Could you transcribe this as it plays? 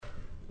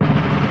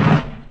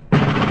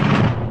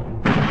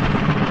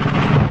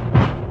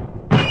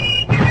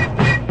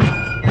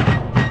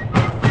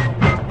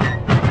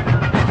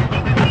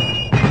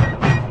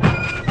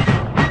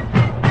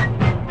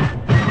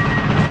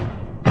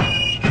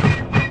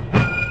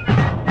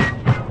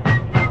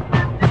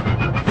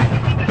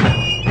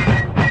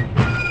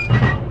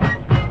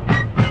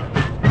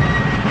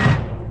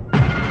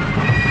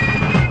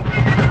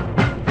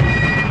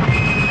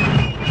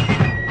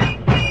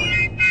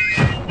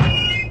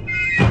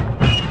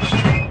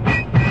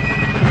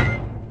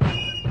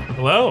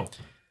Hello,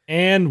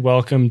 and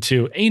welcome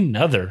to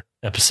another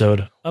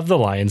episode of The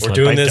Lions Led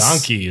by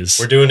Donkeys.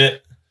 We're doing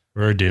it.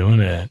 We're doing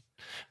it.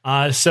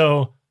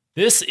 So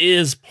this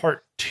is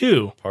part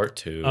two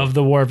of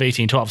the War of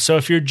 1812. So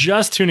if you're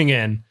just tuning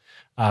in,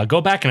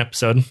 go back an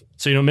episode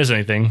so you don't miss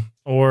anything.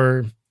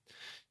 Or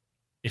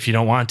if you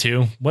don't want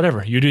to,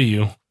 whatever, you do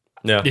you.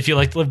 Yeah. If you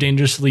like to live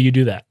dangerously, you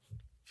do that.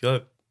 If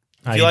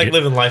you like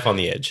living life on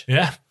the edge.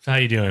 Yeah. How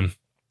you doing?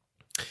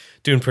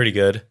 Doing pretty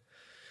good.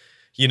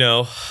 You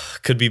know,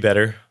 could be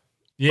better.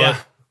 Yeah.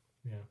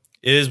 But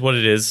it is what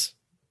it is.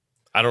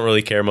 I don't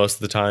really care most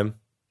of the time.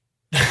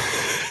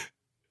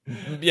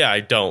 Yeah, I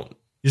don't.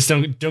 You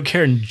just don't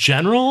care in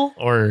general,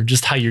 or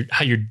just how you're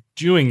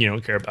doing you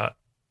don't care about?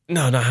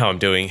 No, not how I'm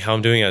doing. How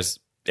I'm doing is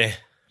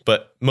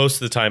but most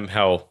of the time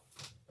how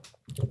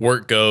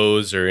work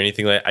goes or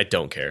anything like that, I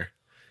don't care.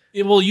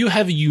 Yeah, well, you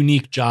have a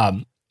unique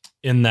job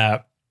in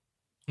that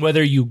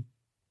whether you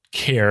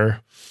care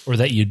or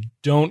that you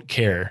don't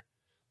care,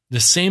 the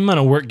same amount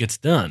of work gets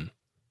done.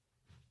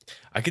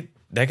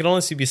 That could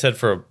honestly be said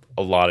for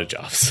a lot of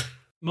jobs.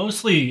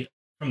 Mostly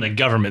from the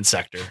government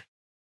sector,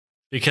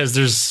 because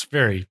there's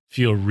very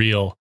few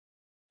real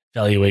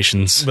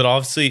valuations. But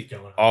obviously,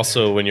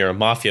 also when you're a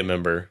mafia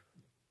member,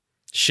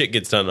 shit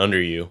gets done under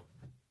you.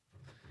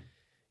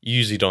 You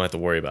usually don't have to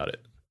worry about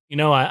it. You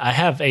know, I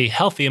have a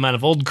healthy amount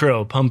of Old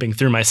Crow pumping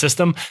through my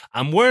system.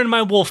 I'm wearing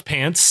my wolf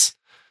pants.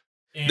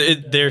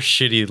 They're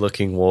shitty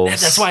looking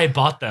wolves. That's why I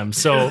bought them.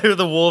 So they're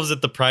the wolves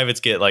that the privates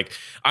get. Like,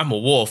 I'm a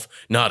wolf,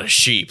 not a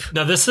sheep.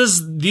 Now these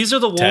are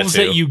the wolves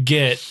that you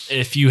get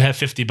if you have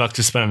 $50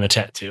 to spend on a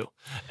tattoo.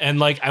 And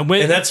like I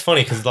went, and that's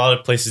funny because a lot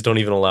of places don't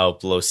even allow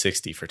below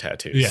 60 for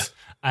tattoos. Yeah,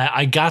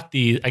 I got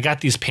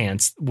these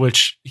pants,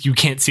 which you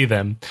can't see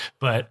them,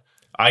 but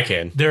I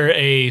can.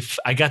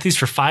 I got these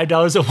for $5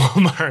 at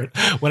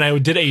Walmart when I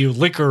did a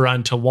liquor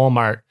run to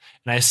Walmart.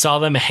 And I saw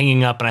them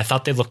hanging up, and I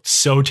thought they looked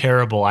so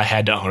terrible, I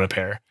had to own a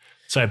pair.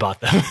 So I bought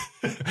them,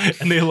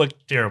 and they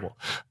looked terrible.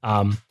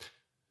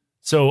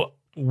 So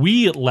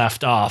we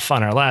left off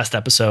on our last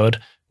episode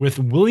with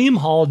William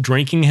Hall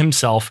drinking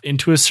himself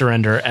into a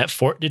surrender at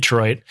Fort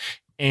Detroit,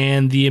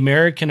 and the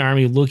American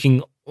army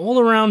looking all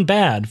around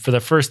bad for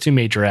the first two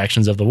major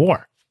actions of the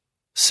war.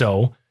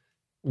 So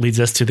leads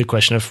us to the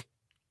question of,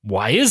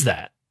 why is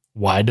that?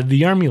 Why did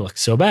the army look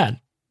so bad?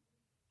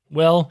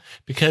 Well,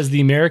 because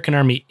the American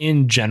army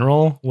in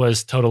general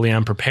was totally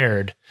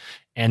unprepared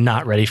and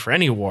not ready for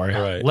any war,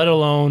 right, let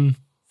alone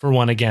for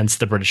one against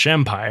the British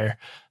Empire.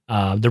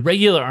 The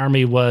regular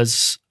army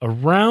was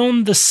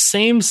around the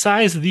same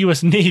size of the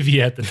U.S.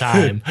 Navy at the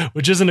time,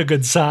 which isn't a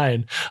good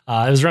sign.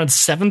 It was around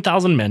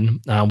 7,000 men,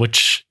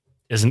 which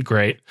isn't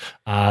great.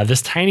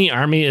 This tiny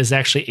army is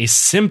actually a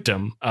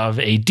symptom of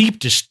a deep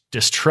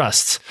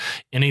distrust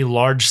in a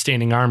large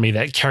standing army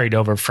that carried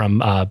over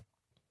from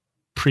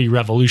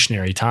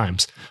pre-revolutionary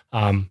times.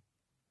 A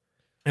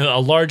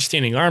large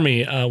standing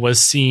army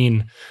was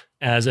seen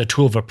as a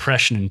tool of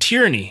oppression and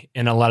tyranny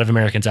in a lot of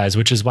Americans' eyes,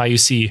 which is why you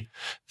see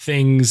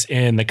things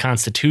in the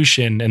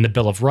Constitution and the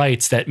Bill of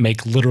Rights that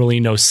make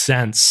literally no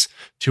sense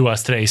to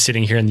us today,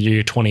 sitting here in the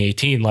year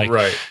 2018. Like,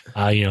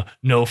 right.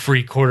 No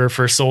free quarter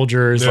for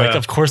soldiers. Yeah. Like,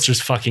 of course,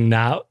 there's fucking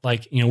not.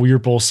 Like, we were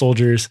both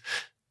soldiers.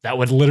 That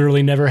would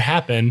literally never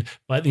happen.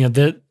 But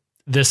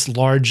this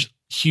large,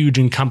 huge,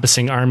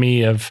 encompassing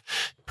army of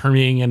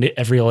permeating into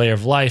every layer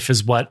of life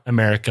is what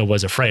America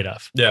was afraid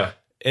of. Yeah.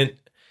 And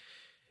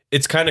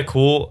it's kind of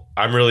cool.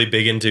 I'm really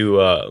big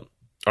into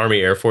Army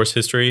Air Force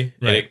history,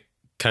 right, and it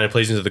kind of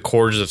plays into the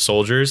corps of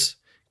soldiers,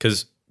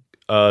 because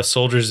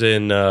soldiers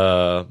in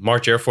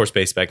March Air Force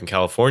Base back in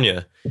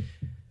California,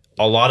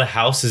 a lot of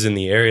houses in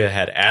the area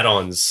had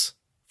add-ons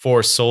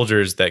for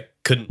soldiers that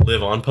couldn't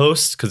live on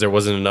post because there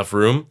wasn't enough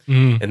room,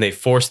 and they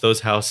forced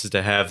those houses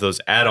to have those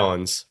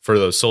add-ons for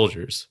those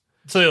soldiers.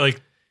 So they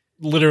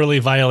literally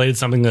violated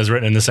something that was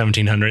written in the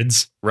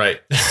 1700s. Right.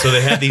 So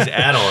they had these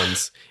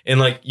add-ons,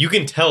 and you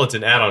can tell it's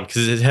an add-on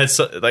because it has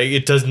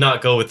it does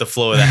not go with the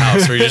flow of the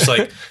house, where you're just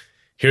like,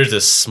 here's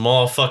this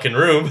small fucking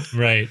room.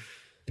 Right.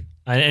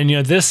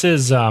 And this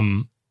is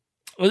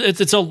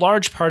it's a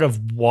large part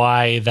of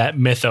why that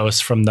mythos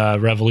from the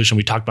revolution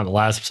we talked about in the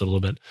last episode a little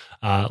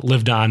bit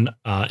lived on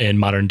in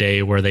modern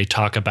day, where they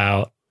talk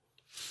about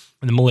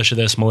the militia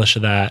this, militia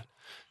that,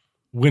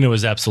 when it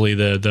was absolutely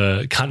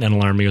the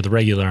Continental Army or the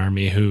regular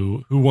army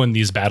who won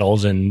these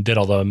battles and did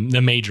all the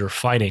major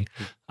fighting.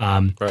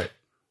 Right.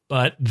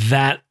 But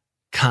that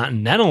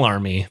Continental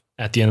Army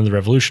at the end of the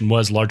Revolution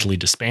was largely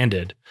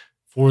disbanded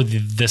for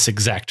this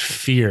exact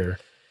fear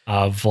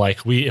of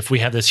if we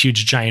have this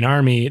huge giant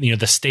army,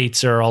 the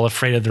states are all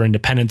afraid of their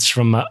independence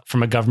from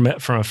a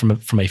government,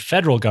 from a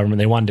federal government.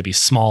 They wanted to be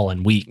small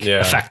and weak,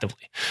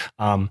 effectively.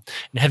 And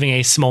having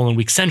a small and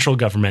weak central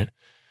government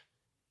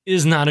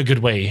is not a good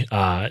way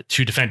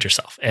to defend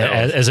yourself,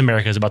 as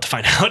America is about to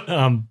find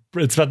out.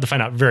 It's about to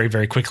find out very,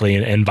 very quickly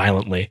and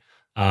violently.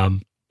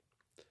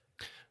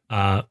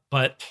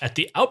 But at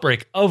the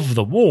outbreak of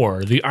the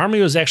war, the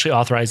army was actually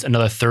authorized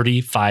another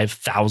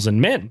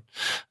 35,000 men.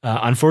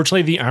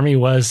 Unfortunately, the army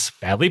was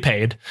badly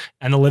paid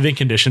and the living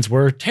conditions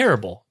were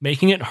terrible,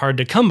 making it hard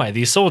to come by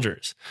these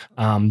soldiers.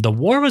 The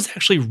war was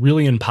actually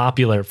really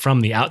unpopular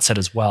from the outset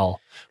as well,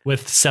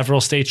 with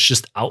several states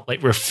just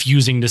outright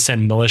refusing to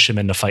send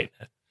militiamen to fight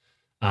it.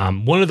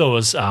 One of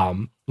those,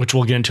 which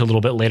we'll get into a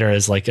little bit later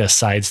as like a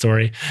side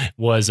story,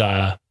 was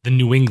the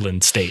New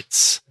England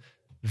states.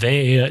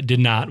 They did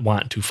not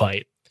want to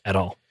fight at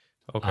all.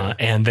 Okay.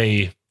 And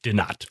they did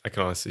not. I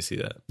can honestly see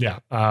that. Yeah.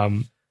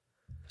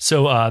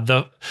 So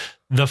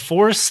the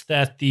force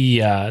that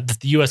the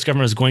U.S.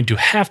 government was going to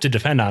have to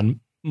depend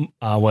on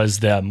was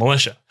the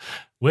militia,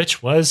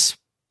 which was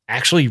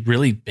actually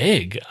really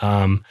big.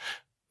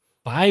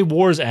 By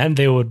war's end,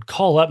 they would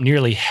call up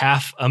nearly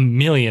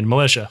 500,000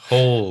 militia.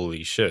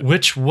 Holy shit.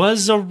 Which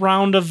was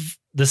around of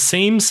the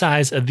same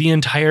size of the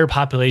entire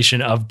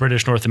population of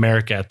British North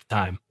America at the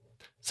time.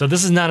 So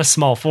this is not a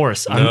small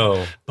force.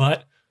 No.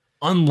 But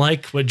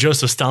unlike what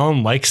Joseph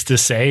Stalin likes to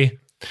say,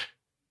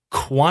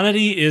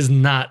 quantity is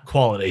not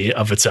quality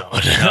of its own. No,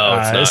 it's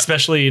not.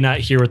 Especially not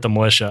here with the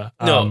militia.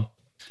 No,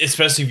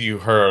 especially if you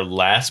heard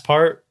last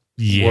part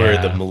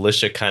where the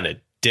militia kind of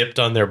dipped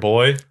on their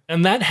boy.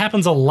 And that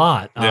happens a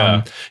lot.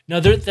 Yeah. Now,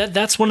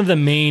 that's one of the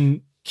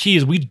main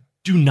keys. We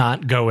do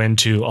not go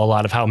into a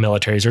lot of how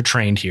militaries are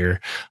trained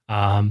here.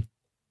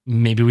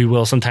 Maybe we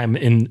will sometime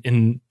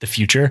in the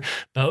future.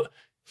 But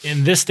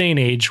in this day and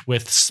age,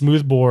 with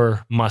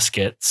smoothbore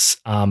muskets,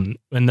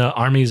 when the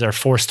armies are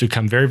forced to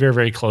come very, very,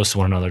 very close to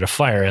one another to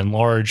fire in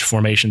large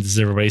formations, as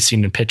everybody's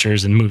seen in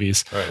pictures and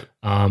movies,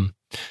 right.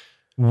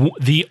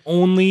 The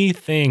only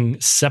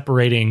thing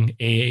separating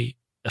a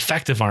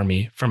effective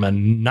army from a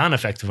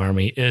non-effective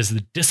army is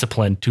the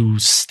discipline to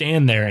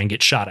stand there and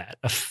get shot at.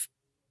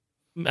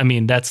 I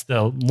mean, that's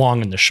the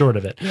long and the short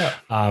of it. Yeah.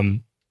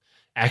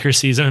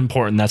 Accuracy is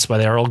important. That's why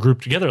they're all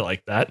grouped together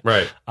like that.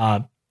 Right.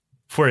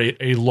 For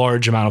a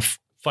large amount of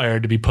fire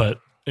to be put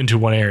into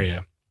one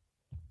area.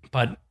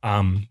 But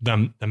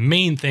the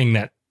main thing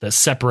that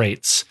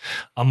separates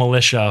a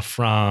militia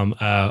from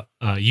a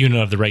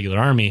unit of the regular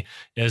army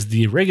is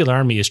the regular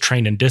army is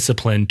trained and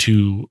disciplined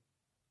to,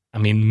 I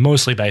mean,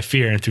 mostly by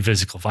fear and through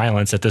physical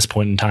violence at this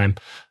point in time,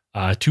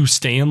 to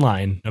stay in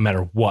line no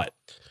matter what,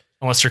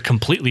 unless they're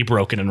completely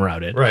broken and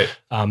routed. Right.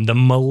 The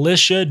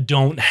militia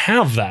don't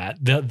have that.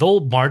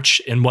 They'll march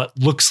in what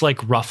looks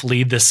like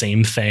roughly the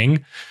same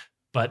thing.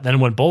 But then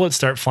when bullets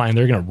start flying,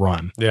 they're going to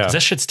run. Yeah.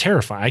 That shit's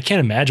terrifying. I can't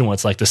imagine what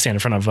it's like to stand in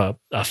front of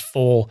a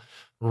full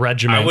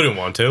regiment. I wouldn't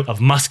want to. Of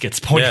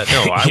muskets pointing.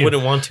 Yeah, no, I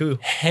wouldn't want to.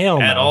 Hell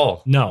no. At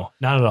all. No,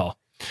 not at all.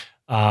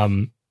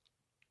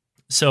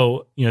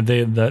 So, you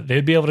know,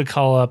 they'd be able to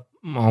call up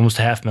almost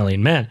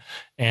 500,000 men.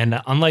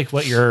 And unlike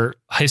what your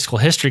high school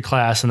history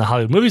class and the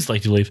Hollywood movies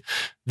like to believe,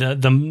 the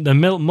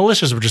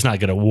militias were just not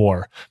good at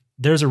war.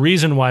 There's a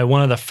reason why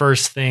one of the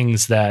first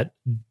things that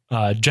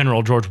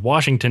General George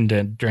Washington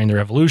did during the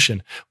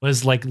Revolution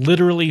was like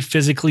literally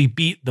physically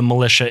beat the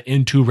militia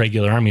into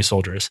regular army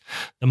soldiers.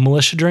 The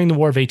militia during the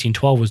War of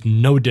 1812 was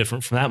no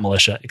different from that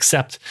militia,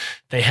 except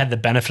they had the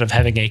benefit of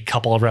having a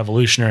couple of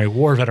Revolutionary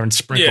War veterans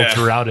sprinkled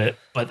throughout it.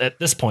 But at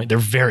this point, they're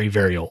very,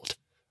 very old.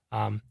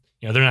 You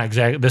know, they're not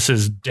exactly, this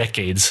is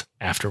decades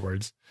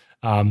afterwards.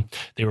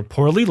 They were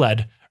poorly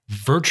led,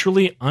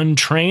 virtually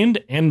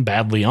untrained, and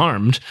badly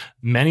armed,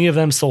 many of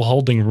them still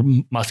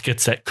holding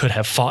muskets that could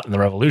have fought in the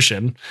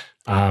Revolution.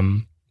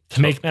 To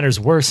make matters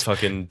worse,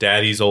 fucking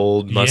daddy's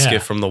old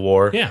musket from the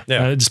war. Yeah.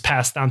 Just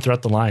passed down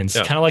throughout the lines.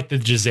 Kind of like the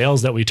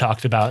Giselles that we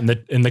talked about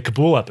in the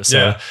Kabul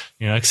episode.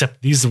 You know,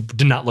 except these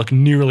did not look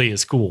nearly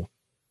as cool.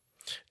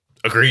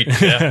 Agreed.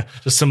 Yeah.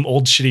 Just some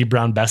old shitty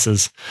brown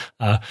besses.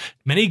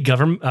 Many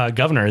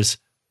governors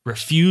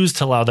refused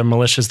to allow their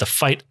militias to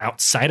fight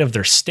outside of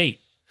their state.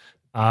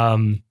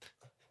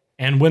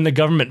 And when the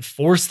government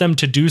forced them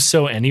to do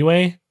so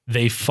anyway,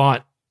 they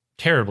fought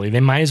terribly. They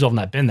might as well have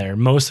not been there.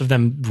 Most of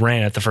them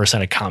ran at the first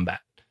sign of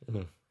combat.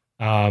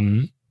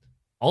 Mm-hmm.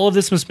 All of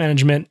this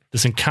mismanagement,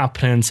 this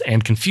incompetence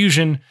and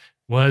confusion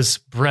was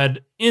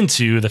bred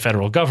into the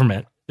federal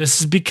government.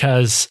 This is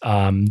because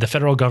the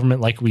federal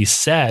government, like we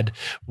said,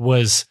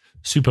 was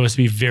supposed to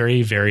be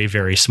very, very,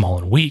 very small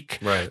and weak.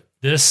 Right.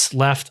 This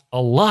left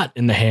a lot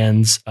in the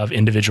hands of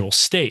individual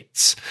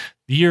states.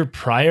 The year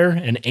prior,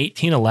 in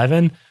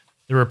 1811,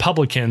 the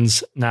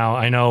Republicans, now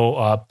I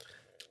know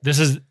this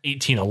is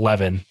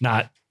 1811,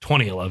 not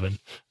 2011.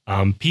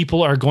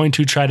 People are going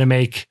to try to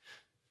make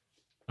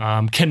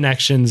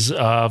connections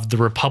of the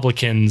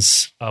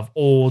Republicans of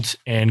old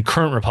and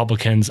current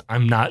Republicans.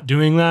 I'm not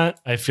doing that.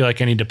 I feel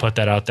like I need to put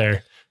that out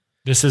there.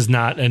 This is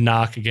not a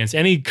knock against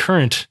any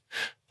current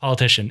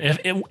politician.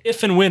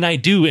 If and when I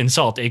do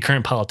insult a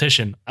current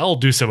politician, I'll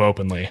do so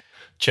openly.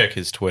 Check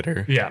his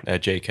Twitter.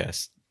 At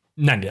JCast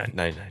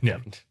 99.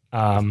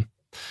 Yeah.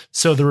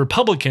 So the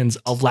Republicans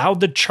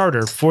allowed the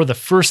charter for the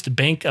First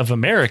Bank of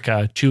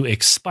America to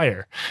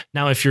expire.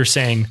 Now, if you're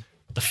saying,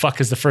 the fuck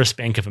is the First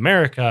Bank of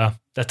America?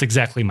 That's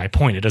exactly my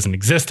point. It doesn't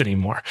exist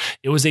anymore.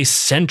 It was a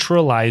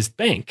centralized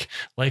bank,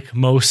 like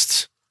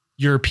most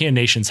European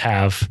nations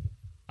have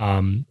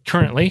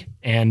currently,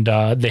 and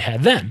they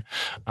had then.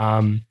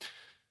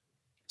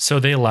 So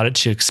they allowed it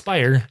to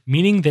expire,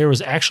 meaning there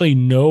was actually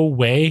no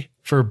way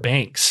for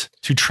banks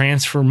to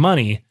transfer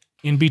money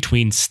in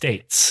between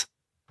states.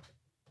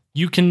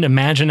 You can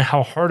imagine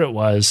how hard it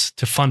was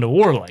to fund a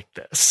war like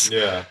this.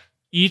 Yeah.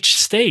 Each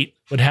state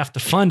would have to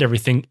fund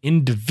everything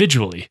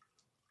individually.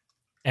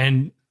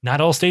 And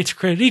not all states are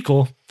created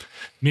equal,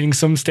 meaning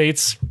some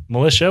states'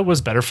 militia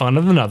was better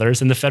funded than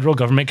others, and the federal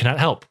government cannot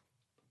help.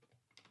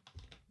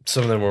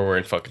 Some of them were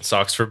wearing fucking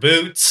socks for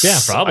boots. Yeah,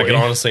 probably. I can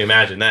honestly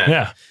imagine that.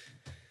 Yeah.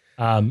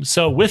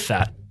 So with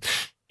that,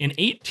 in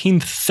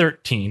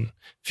 1813,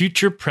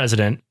 future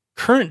president,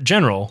 current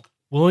general,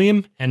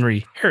 William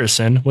Henry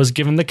Harrison was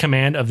given the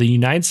command of the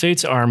United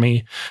States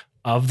Army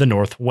of the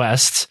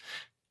Northwest,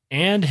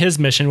 and his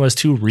mission was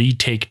to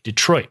retake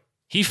Detroit.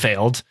 He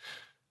failed,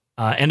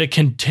 and a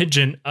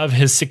contingent of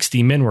his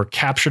 60 men were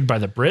captured by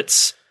the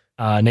Brits,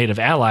 native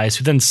allies,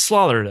 who then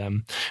slaughtered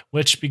them,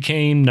 which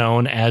became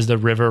known as the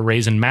River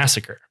Raisin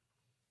Massacre.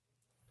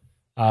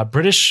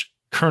 British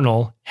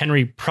Colonel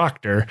Henry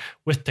Proctor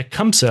with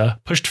Tecumseh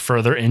pushed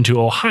further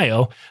into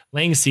Ohio,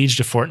 laying siege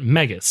to Fort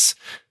Megis.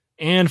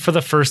 And for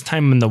the first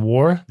time in the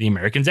war, the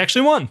Americans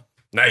actually won.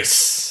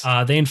 Nice.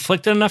 They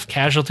inflicted enough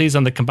casualties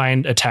on the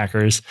combined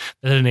attackers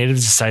that the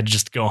natives decided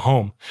just to go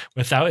home.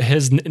 Without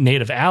his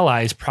native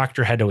allies,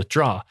 Proctor had to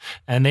withdraw,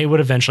 and they would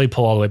eventually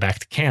pull all the way back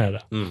to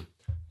Canada.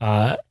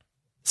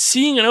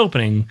 Seeing an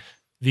opening,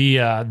 the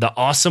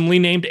awesomely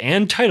named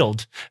and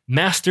titled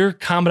Master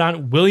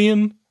Commandant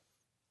William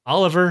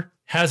Oliver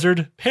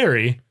Hazard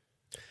Perry.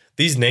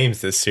 These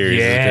names this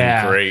series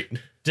has been great.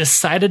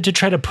 Decided to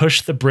try to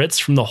push the Brits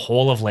from the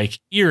whole of Lake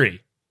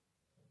Erie.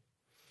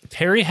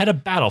 Perry had a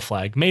battle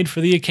flag made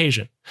for the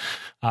occasion.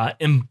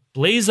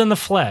 Emblazoned on the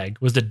flag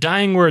was the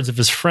dying words of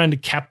his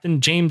friend Captain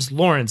James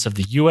Lawrence of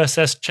the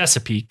USS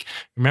Chesapeake.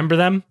 Remember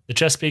them? The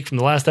Chesapeake from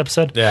the last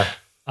episode? Yeah.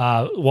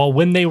 Well,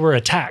 when they were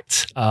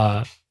attacked,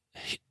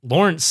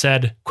 Lawrence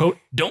said, quote,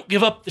 "Don't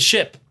give up the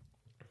ship."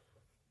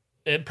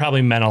 It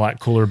probably meant a lot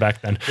cooler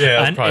back then.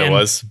 Yeah, it probably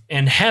was.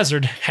 And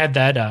Hazard had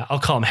that, I'll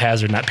call him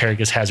Hazard, not Perry,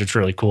 because Hazard's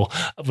really cool,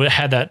 but it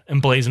had that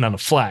emblazoned on the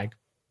flag.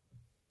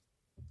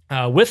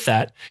 With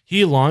that,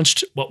 he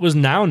launched what was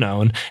now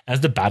known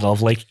as the Battle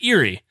of Lake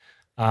Erie,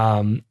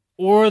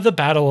 or the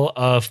Battle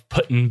of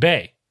Put-in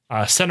Bay,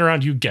 centered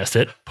around, you guessed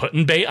it,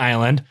 Put-in Bay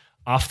Island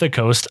off the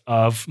coast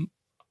of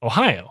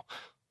Ohio.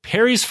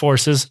 Perry's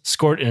forces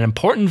scored an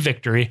important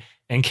victory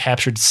and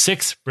captured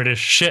 6 British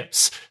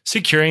ships,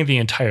 securing the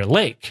entire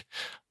lake.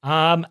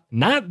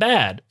 Not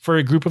bad for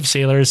a group of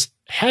sailors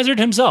Hazard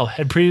himself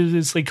had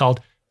previously called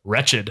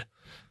wretched.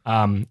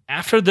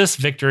 After this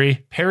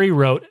victory, Perry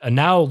wrote a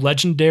now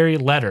legendary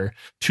letter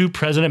to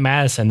President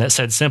Madison that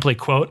said simply,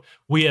 quote,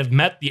 "We have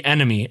met the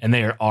enemy and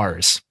they are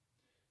ours."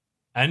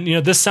 And, you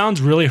know, this sounds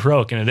really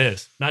heroic, and it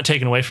is, not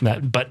taken away from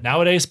that. But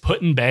nowadays,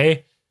 Put-in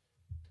Bay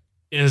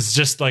is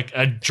just like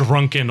a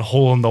drunken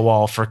hole in the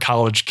wall for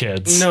college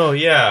kids. No,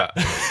 yeah.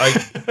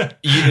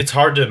 It's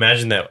hard to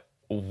imagine that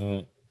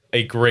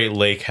a Great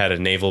Lake had a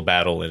naval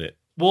battle in it.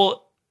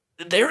 Well,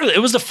 it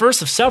was the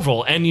first of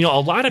several. And, you know, a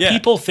lot of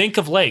people think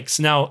of lakes.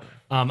 Now,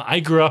 I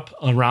grew up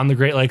around the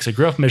Great Lakes. I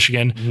grew up in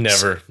Michigan.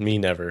 Me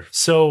never.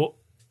 So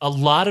a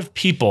lot of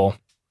people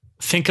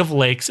think of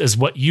lakes as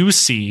what you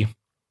see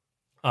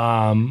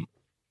in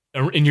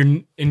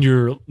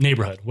your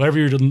neighborhood, whatever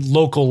your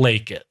local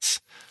lake is.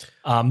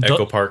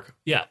 Echo Park.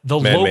 Yeah, the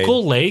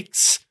local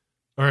lakes,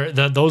 or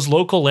those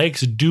local lakes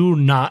do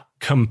not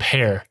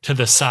compare to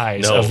the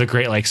size of the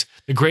Great Lakes.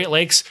 The Great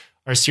Lakes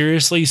are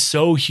seriously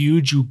so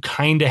huge, you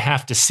kind of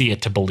have to see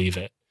it to believe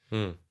it.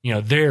 You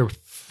know, they're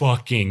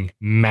fucking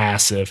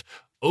massive.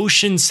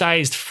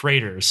 Ocean-sized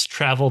freighters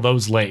travel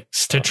those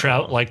lakes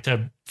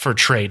for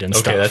trade and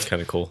stuff. Okay, that's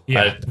kind of cool.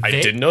 Yeah, I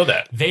didn't know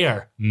that. They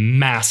are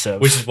massive.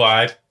 Which is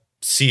why I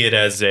see it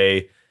as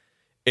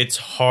it's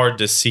hard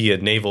to see a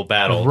naval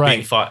battle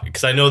being fought,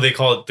 because I know they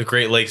call it the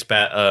Great Lakes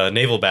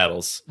naval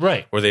battles,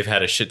 right? Where they've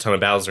had a shit ton of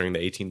battles during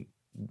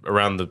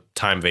around the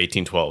time of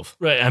 1812.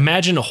 Right.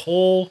 Imagine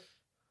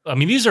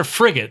these are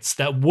frigates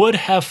that would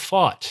have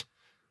fought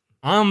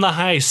on the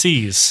high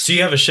seas. So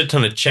you have a shit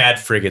ton of Chad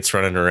frigates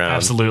running around.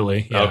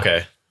 Absolutely. Yeah.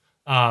 Okay.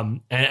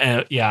 I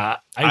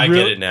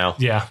get it now.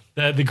 Yeah.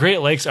 The Great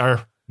Lakes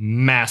are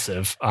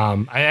massive.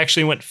 I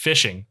actually went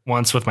fishing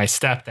once with my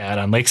stepdad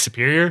on Lake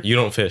Superior. You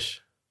don't fish?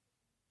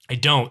 I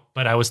don't,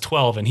 but I was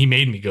 12 and he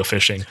made me go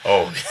fishing.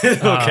 Oh,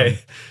 okay.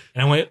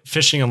 And I went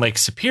fishing on Lake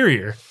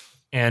Superior,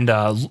 and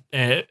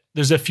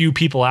there's a few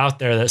people out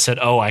there that said,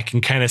 "Oh, I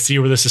can kind of see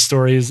where this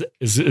story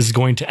is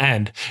going to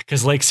end,"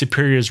 because Lake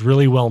Superior is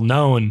really well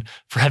known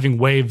for having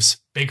waves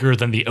bigger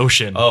than the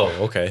ocean. Oh,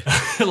 okay.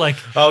 Like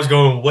I was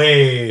going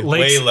way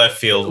left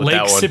field with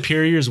that one. Lake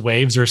Superior's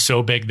waves are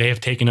so big they have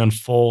taken on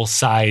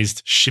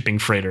full-sized shipping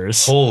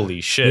freighters.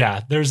 Holy shit! Yeah,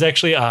 there's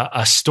actually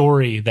a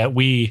story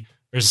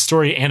There's a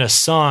story and a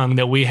song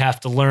that we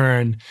have to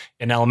learn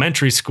in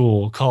elementary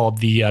school called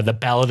the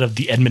Ballad of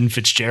the Edmund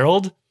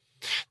Fitzgerald.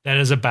 That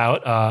is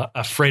about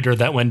a freighter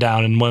that went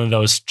down in one of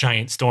those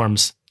giant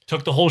storms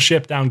took the whole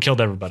ship down,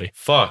 killed everybody.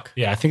 Fuck.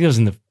 Yeah, I think it was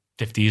in the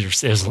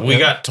 50s or we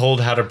got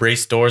told how to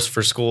brace doors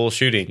for school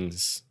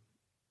shootings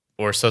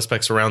or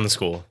suspects around the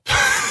school.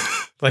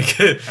 Like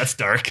that's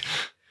dark.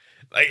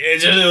 Like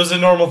it was a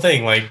normal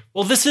thing. Like,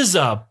 well, this is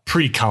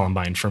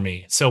pre-Columbine for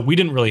me, so we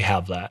didn't really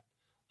have that.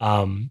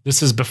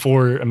 This is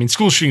before. I mean,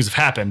 school shootings have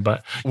happened,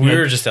 but we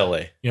were just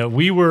LA.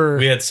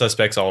 We had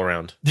suspects all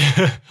around.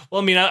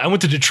 Well, I mean, I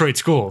went to Detroit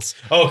schools.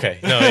 Oh, okay,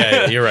 no,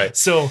 yeah, you're right.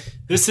 So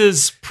this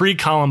is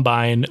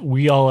pre-Columbine.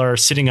 We all are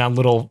sitting on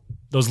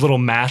those little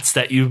mats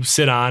that you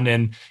sit on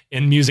in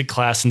music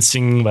class and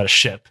singing about a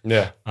ship.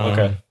 Yeah.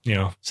 Okay.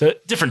 So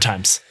different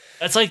times.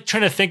 It's like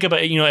trying to think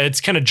about,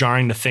 it's kind of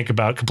jarring to think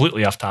about,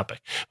 completely off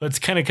topic, but it's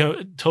kind of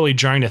totally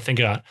jarring to think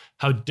about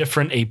how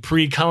different a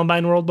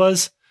pre-Columbine world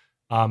was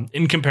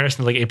in comparison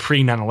to like a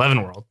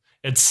pre-9/11 world.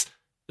 It's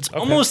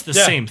almost the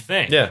same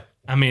thing. Yeah.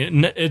 I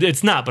mean,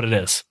 it's not, but it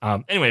is.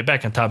 Anyway,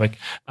 back on topic.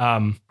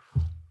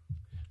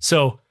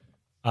 So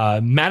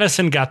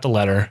Madison got the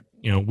letter.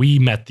 We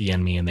met the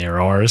enemy and they are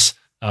ours.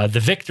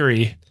 The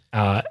victory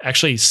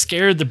actually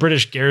scared the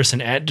British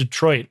garrison at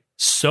Detroit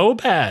so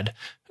bad.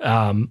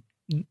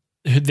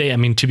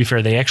 To be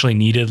fair, they actually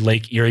needed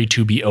Lake Erie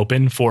to be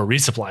open for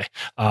resupply.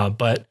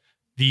 But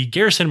the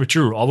garrison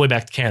withdrew all the way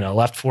back to Canada,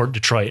 left Fort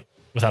Detroit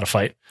without a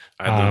fight.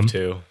 I'd move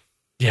too.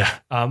 Yeah.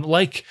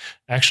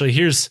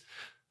 Here's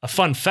a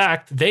fun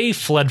fact. They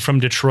fled from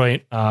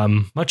Detroit,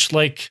 much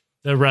like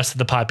the rest of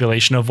the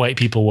population of white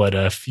people would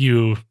a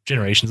few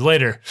generations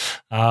later.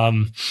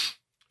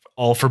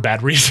 All for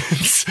bad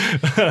reasons.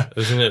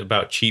 Isn't it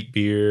about cheap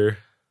beer?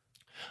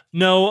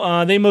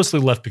 No, they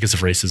mostly left because of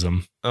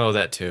racism. Oh,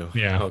 that too.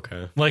 Yeah.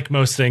 Okay. Like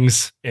most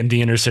things in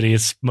the inner city,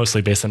 it's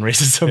mostly based on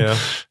racism.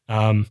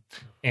 Yeah.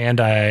 And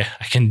I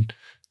can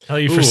tell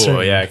you for certain.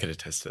 Oh, yeah, I could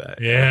attest to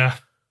that. Yeah.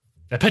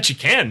 I bet you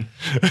can.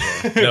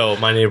 Yeah. No,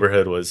 my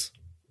neighborhood was.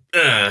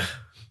 I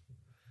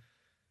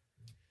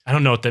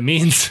don't know what that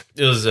means.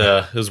 It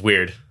was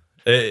weird.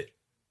 The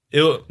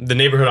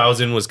neighborhood I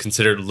was in was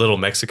considered Little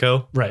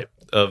Mexico. Right.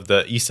 Of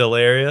the East LA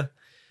area.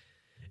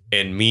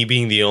 And me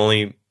being the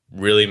only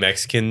really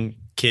Mexican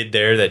kid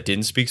there that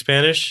didn't speak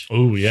Spanish.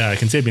 Oh, yeah. I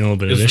can see it being a little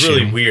bit of an issue. It was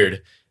really weird.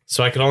 weird.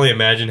 So I can only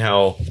imagine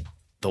how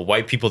the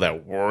white people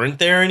that weren't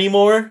there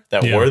anymore,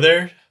 were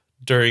there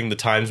during the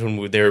times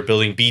when they were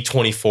building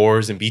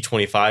B-24s and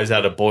B-25s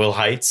out of Boyle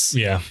Heights.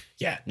 Yeah.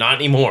 Yeah, not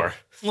anymore.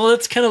 Well,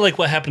 it's kind of like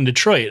what happened in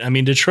Detroit. I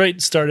mean,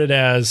 Detroit started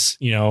as,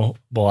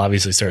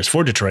 obviously started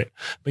for Detroit,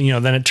 but,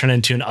 then it turned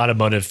into an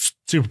automotive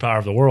superpower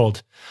of the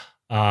world.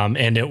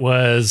 And it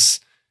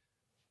was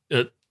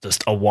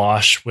just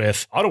awash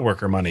with auto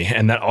worker money.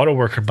 And that auto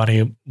worker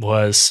money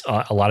was,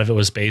 a lot of it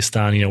was based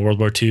on, World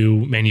War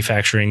II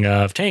manufacturing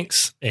of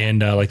tanks.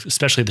 And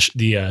especially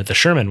the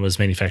Sherman was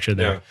manufactured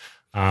there.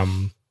 Yeah.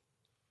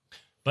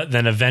 But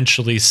then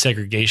eventually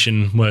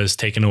segregation was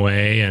taken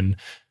away and,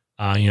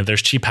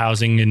 there's cheap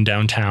housing in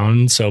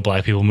downtown. So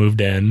black people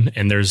moved in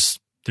and there's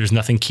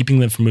nothing keeping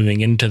them from moving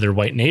into their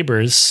white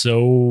neighbors.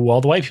 So all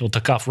the white people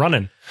took off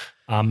running.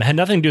 It had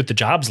nothing to do with the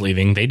jobs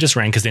leaving. They just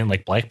ran because they didn't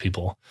like black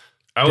people.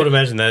 I would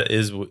imagine that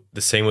is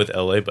the same with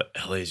LA, but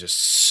LA is just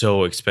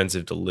so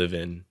expensive to live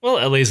in. Well,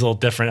 LA is a little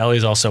different. LA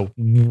is also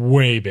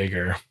way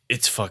bigger.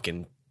 It's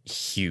fucking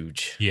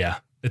huge. Yeah.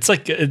 It's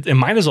like, it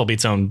might as well be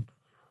its own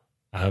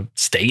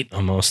state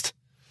almost.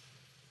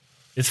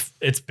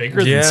 It's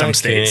bigger than some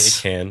states.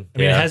 It can. I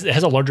mean, it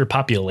has a larger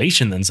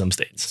population than some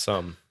states.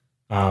 Some.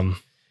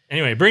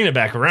 Anyway, bringing it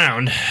back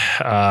around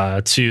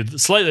to the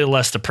slightly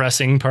less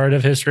depressing part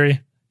of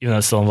history, even though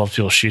it still involves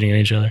people shooting at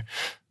each other.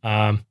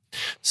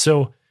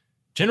 So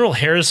General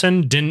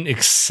Harrison didn't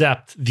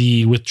accept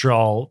the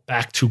withdrawal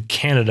back to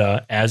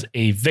Canada as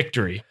a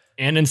victory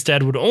and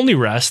instead would only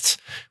rest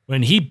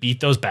when he beat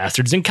those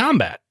bastards in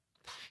combat.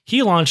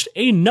 He launched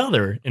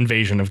another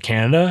invasion of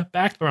Canada,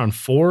 backed around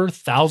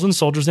 4,000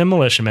 soldiers and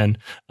militiamen.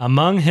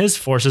 Among his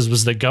forces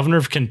was the governor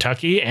of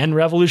Kentucky and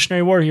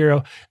Revolutionary War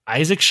hero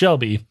Isaac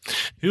Shelby,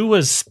 who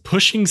was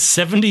pushing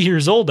 70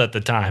 years old at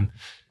the time,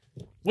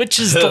 which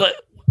is,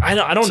 I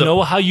don't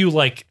know how you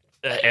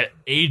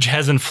age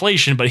has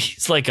inflation, but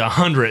he's like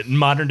 100 in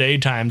modern day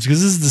times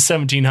because this is the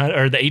 1700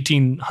 or the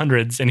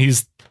 1800s and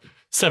he's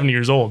 70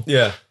 years old.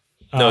 Yeah.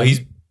 No,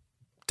 he's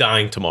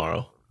dying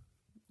tomorrow.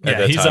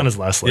 Yeah, he's on his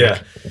last leg.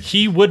 Yeah.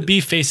 He would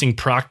be facing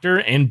Proctor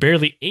and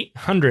barely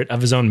 800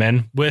 of his own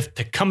men with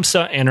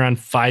Tecumseh and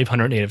around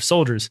 500 native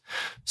soldiers.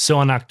 So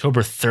on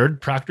October 3rd,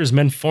 Proctor's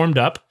men formed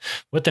up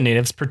with the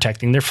natives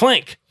protecting their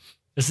flank.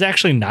 This is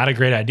actually not a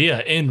great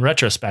idea in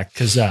retrospect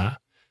because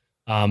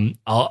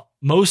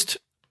most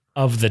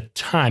of the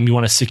time you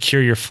want to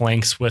secure your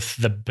flanks with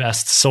the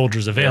best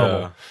soldiers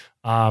available.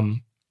 Yeah.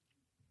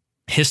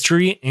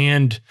 History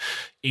and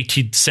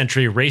 18th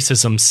century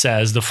racism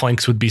says the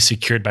flanks would be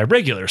secured by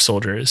regular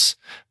soldiers.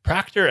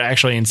 Proctor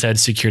actually instead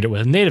secured it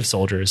with native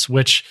soldiers,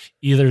 which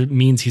either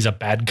means he's a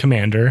bad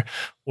commander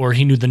or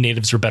he knew the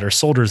natives were better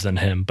soldiers than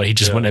him, but he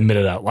just wouldn't admit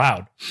it out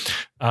loud.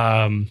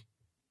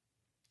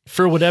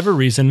 For whatever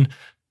reason,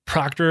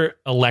 Proctor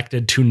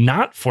elected to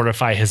not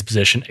fortify his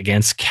position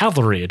against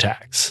cavalry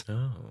attacks,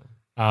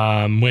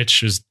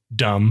 which was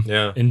dumb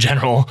Yeah. in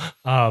general,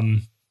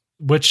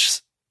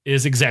 which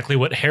is exactly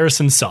what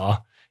Harrison saw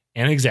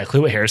and exactly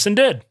what Harrison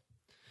did.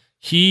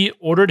 He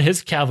ordered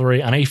his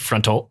cavalry on a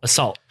frontal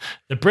assault.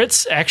 The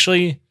Brits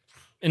actually,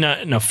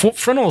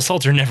 frontal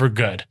assaults are never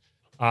good.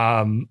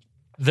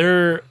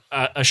 They're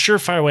a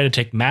surefire way to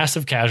take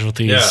massive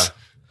casualties,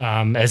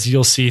 as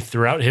you'll see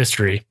throughout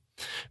history.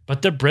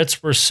 But the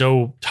Brits were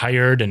so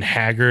tired and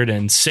haggard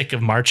and sick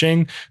of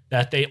marching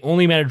that they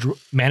only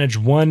managed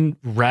one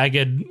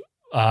ragged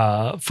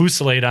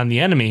fusillade on the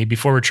enemy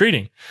before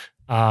retreating.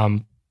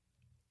 And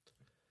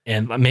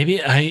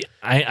maybe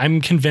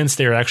I'm convinced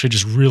they were actually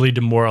just really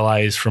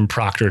demoralized from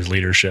Proctor's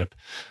leadership.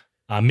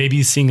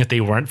 Maybe seeing that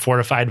they weren't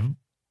fortified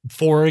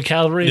for a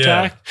cavalry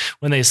attack,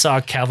 when they saw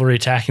cavalry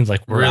attacking,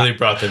 like really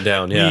brought them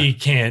down. Yeah, we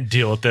can't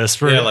deal with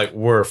this.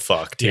 We're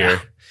fucked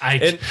here.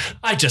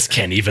 I just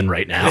can't even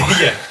right now.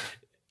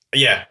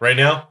 Right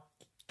now,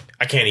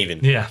 I can't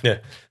even. Yeah.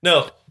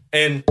 No,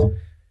 and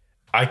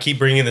I keep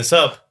bringing this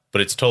up,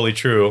 but it's totally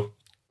true.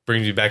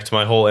 Brings me back to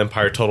my whole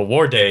Empire Total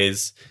War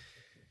days.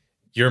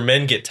 Your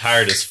men get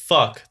tired as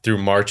fuck through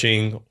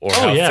marching or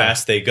how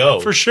fast they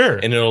go. For sure.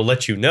 And it'll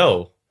let you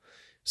know.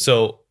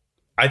 So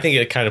I think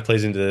it kind of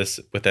plays into this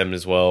with them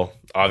as well.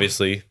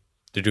 Obviously,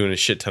 they're doing a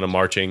shit ton of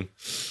marching.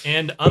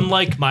 And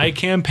unlike my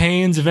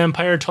campaigns of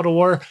Empire Total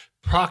War,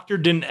 Proctor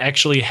didn't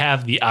actually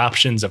have the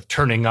options of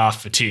turning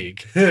off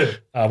fatigue,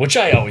 which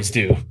I always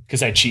do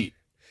because I cheat.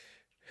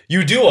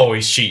 You do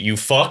always cheat, you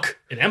fuck.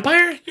 In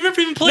Empire? You never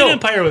even played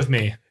Empire with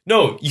me.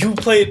 No, you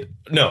played...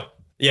 No.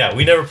 Yeah,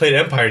 we never played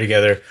Empire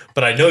together,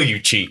 but I know you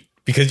cheat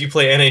because you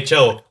play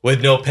NHL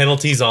with no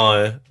penalties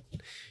on.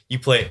 You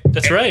play...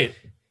 That's right.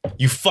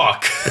 You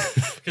fuck.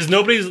 Because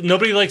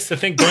nobody likes to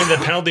think going to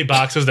the penalty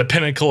box was the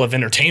pinnacle of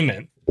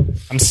entertainment.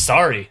 I'm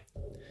sorry.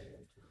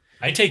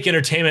 I take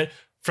entertainment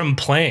from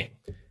playing.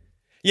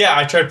 Yeah,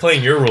 I tried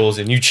playing your rules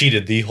and you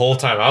cheated the whole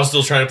time. I was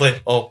still trying to play.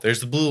 Oh,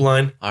 there's the blue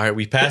line. All right,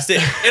 we passed it,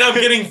 and I'm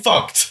getting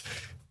fucked.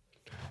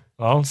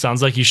 Well,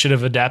 sounds like you should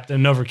have adapted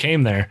and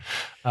overcame there.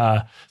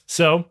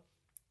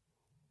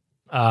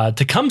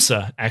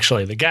 Tecumseh,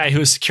 actually, the guy who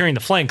was securing the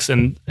flanks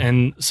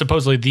and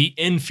supposedly the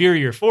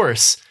inferior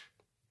force,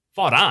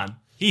 fought on.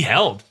 He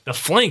held. The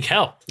flank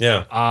held.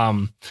 Yeah.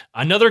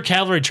 Another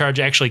cavalry charge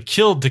actually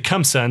killed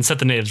Tecumseh and set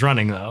the natives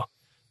running, though.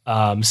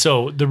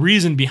 So the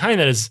reason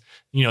behind that is,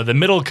 the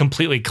middle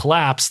completely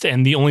collapsed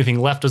and the only thing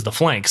left was the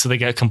flank. So they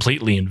got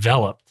completely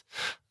enveloped,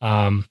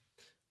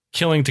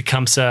 killing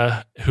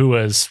Tecumseh, who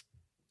was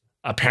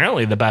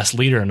apparently the best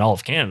leader in all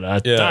of Canada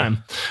at the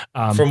time.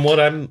 From what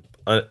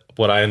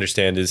I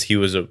understand is he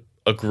was a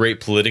great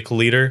political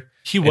leader.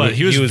 He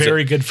was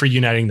very good for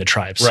uniting the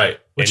tribes, right?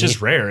 Which is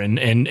rare in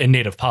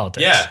native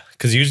politics. Yeah,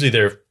 because usually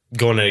they're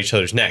going at each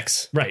other's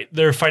necks. Right,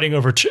 they're fighting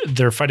over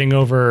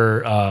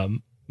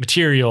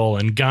material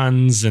and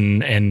guns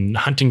and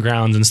hunting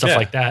grounds and stuff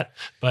like that.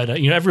 But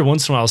every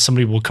once in a while,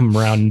 somebody will come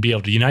around and be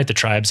able to unite the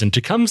tribes and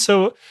to come.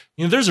 So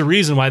there's a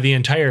reason why the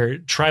entire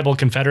tribal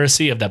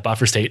confederacy of that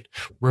buffer state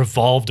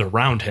revolved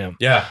around him.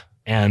 Yeah,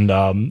 and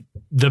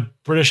the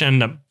British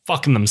end up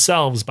fucking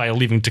themselves by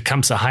leaving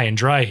Tecumseh high and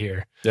dry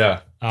here.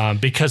 Yeah.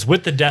 Because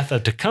with the death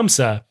of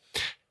Tecumseh,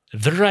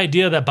 their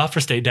idea that buffer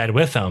state died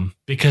with them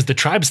because the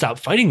tribe stopped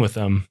fighting with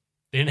them.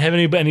 They didn't have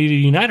anybody to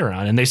unite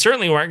around, and they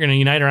certainly weren't going to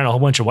unite around a whole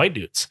bunch of white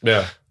dudes.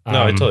 Yeah.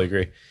 No, I totally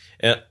agree.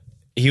 And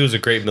he was a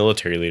great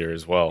military leader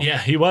as well. Yeah,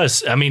 he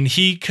was. I mean,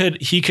 he could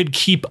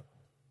keep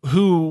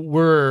who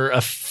were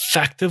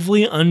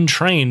effectively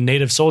untrained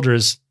native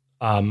soldiers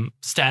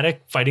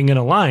static, fighting in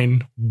a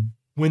line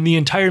when the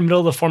entire middle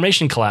of the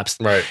formation collapsed.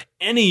 Right.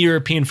 Any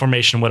European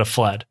formation would have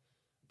fled.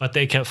 But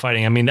they kept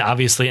fighting. I mean,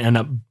 obviously end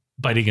up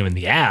biting him in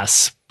the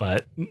ass,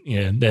 but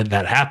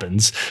that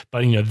happens.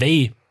 But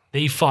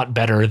they fought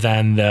better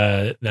than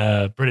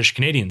the British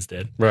Canadians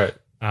did. Right.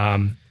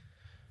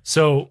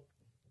 So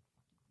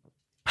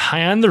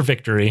high on their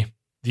victory,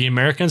 the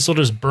American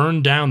soldiers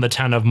burned down the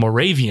town of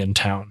Moravian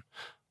Town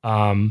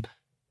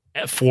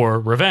for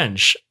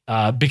revenge.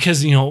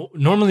 Because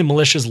normally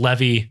militias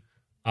levy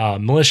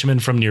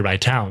militiamen from nearby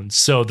towns.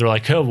 So they're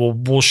like, oh, well,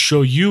 we'll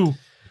show you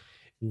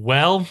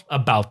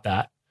about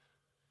that.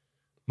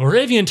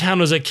 Moravian Town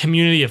was a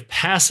community of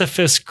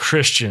pacifist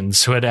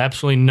Christians who had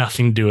absolutely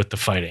nothing to do with the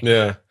fighting.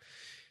 Yeah.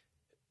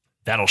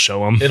 That'll show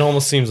them. It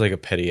almost seems like a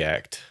petty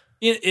act.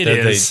 It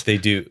is. They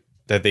do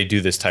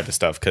this type of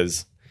stuff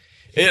because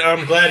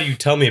I'm glad you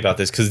tell me about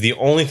this because the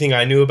only thing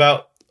I knew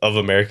about of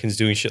Americans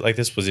doing shit like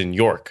this was in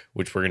York,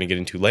 which we're going to get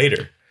into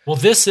later. Well,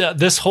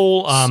 this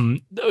whole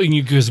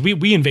because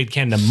we invade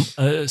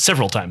Canada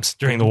several times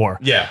during the war.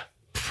 Yeah.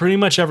 Pretty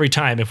much every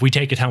time, if we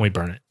take a town, we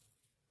burn it.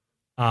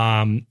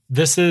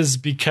 This is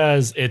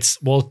because it's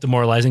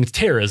demoralizing. It's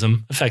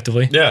terrorism,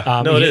 effectively.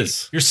 Yeah, it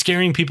is. You're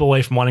scaring people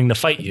away from wanting to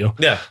fight you.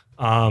 Yeah,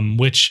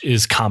 which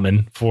is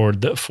common for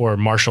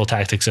martial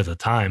tactics at the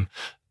time.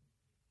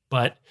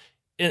 But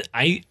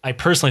I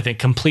personally think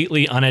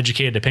completely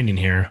uneducated opinion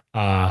here.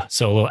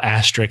 So a little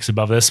asterisk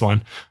above this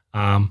one.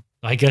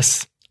 I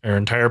guess our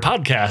entire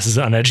podcast is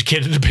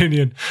uneducated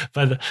opinion,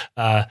 but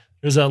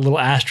there's a little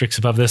asterisk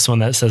above this one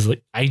that says,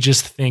 like, I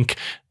just think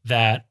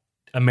that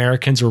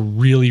Americans are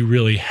really,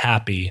 really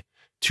happy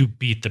to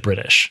beat the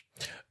British.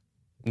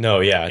 No,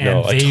 yeah, And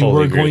no, I they totally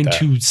were agree going with that.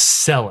 to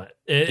sell it.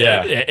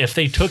 Yeah. If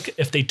they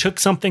took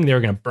something, they were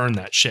going to burn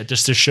that shit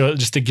just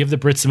to give the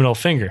Brits the middle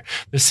finger.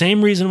 The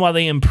same reason why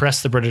they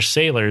impressed the British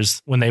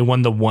sailors when they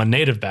won the one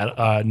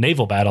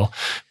naval battle,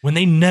 when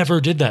they never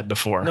did that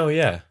before. No,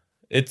 yeah,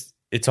 it's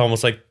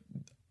almost like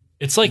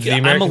It's like the I'm a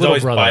Americans little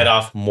always brother. bite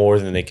off more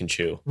than they can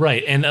chew.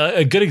 Right. And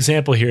a good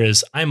example here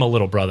is I'm a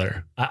little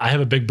brother. I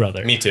have a big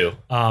brother. Me too.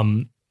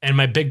 And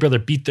my big brother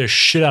beat the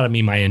shit out of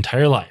me my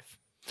entire life.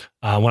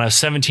 When I was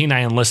 17, I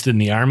enlisted in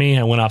the Army.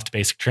 I went off to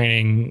basic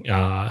training,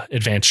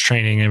 advanced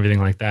training, everything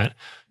like that.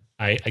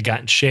 I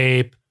got in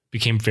shape,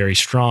 became very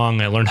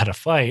strong. I learned how to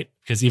fight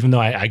because even though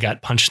I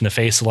got punched in the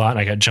face a lot and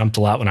I got jumped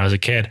a lot when I was a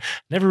kid, I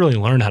never really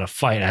learned how to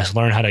fight. I just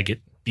learned how to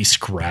be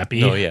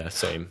scrappy. Oh, yeah,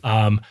 same.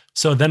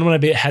 So then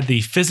when I had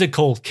the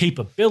physical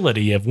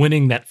capability of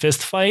winning that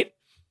fist fight,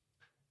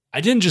 I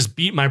didn't just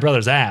beat my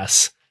brother's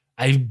ass.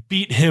 I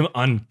beat him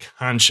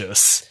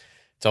unconscious.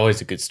 It's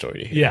always a good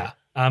story to hear. Yeah.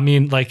 I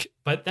mean,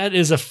 but that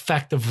is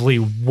effectively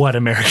what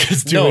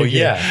America's doing. No,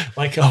 here. yeah.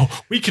 Like, oh,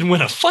 we can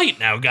win a fight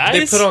now, guys.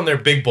 They put on their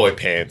big boy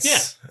pants. Yeah.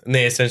 And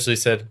they essentially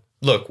said,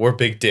 look, we're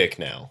big dick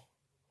now.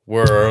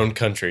 We're our own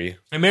country.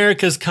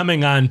 America's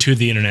coming on to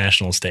the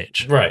international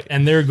stage. Right.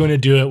 And they're going to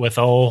do it with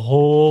a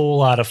whole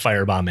lot of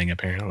firebombing,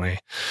 apparently.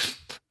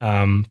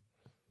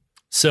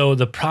 So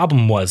the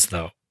problem was,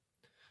 though,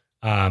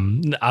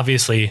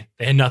 obviously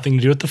they had nothing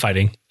to do with the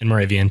fighting in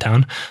Moravian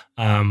Town.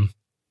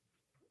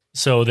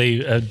 So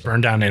they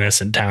burned down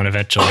Innocent Town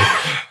eventually.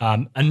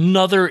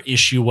 Another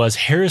issue was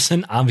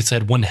Harrison obviously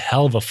had one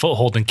hell of a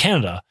foothold in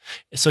Canada.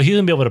 So he was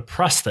going to be able to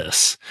press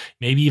this,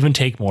 maybe even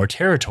take more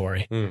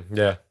territory.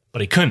 Yeah. But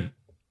he couldn't.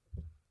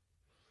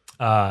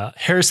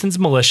 Harrison's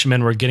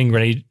militiamen were getting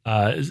ready.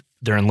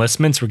 Their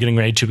enlistments were getting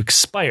ready to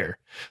expire.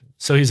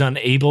 So he's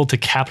unable to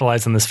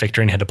capitalize on this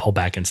victory and had to pull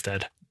back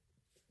instead.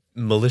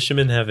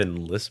 Militiamen have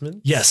enlistments?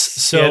 Yes.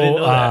 So, Yeah, I didn't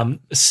know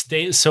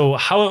that. So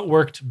how it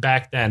worked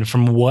back then,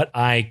 from what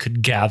I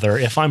could gather,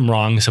 if I'm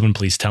wrong, someone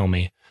please tell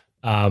me.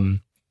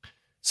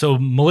 So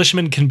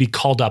militiamen can be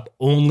called up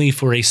only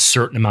for a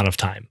certain amount of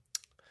time.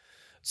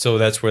 So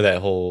that's where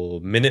that whole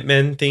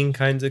Minutemen thing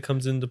kind of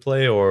comes into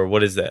play, or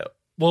what is that?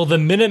 Well, the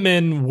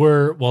Minutemen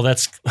were,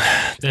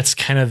 that's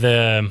kind of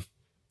the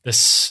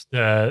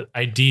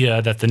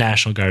idea that the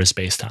National Guard is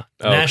based on.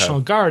 The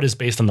National Guard is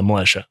based on the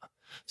militia.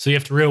 So you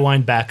have to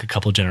rewind back a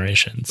couple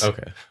generations.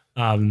 Okay.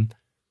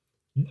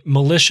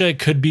 Militia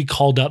could be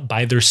called up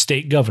by their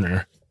state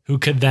governor, who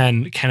could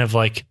then kind of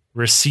like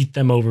receipt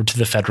them over to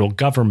the federal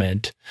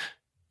government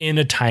in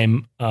a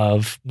time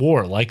of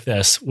war like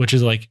this, which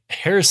is like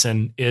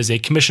Harrison is a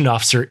commissioned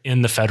officer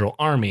in the federal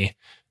army.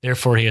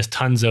 Therefore, he has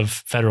tons of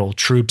federal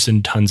troops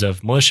and tons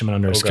of militiamen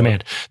under his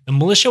command. The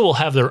militia will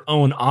have their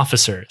own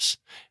officers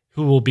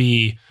who will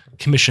be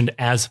commissioned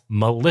as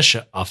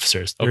militia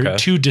officers. They're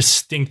two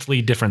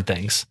distinctly different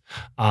things,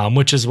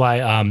 which is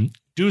why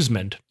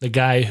Duzman, the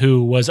guy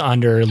who was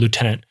under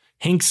Lieutenant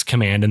Hank's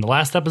command in the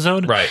last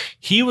episode, Right.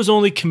 he was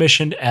only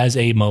commissioned as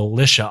a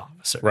militia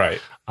officer.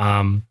 Right.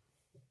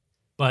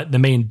 But the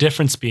main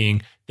difference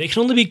being they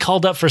can only be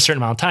called up for a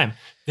certain amount of time.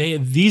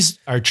 These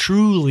are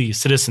truly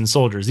citizen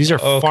soldiers. These are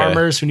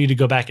farmers who need to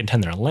go back and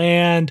tend their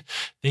land.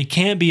 They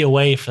can't be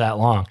away for that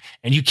long,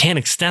 and you can't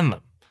extend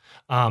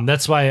them.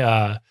 That's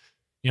why,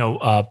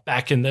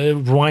 back in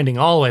the rewinding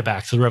all the way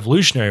back to the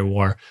Revolutionary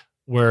War,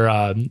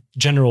 where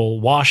General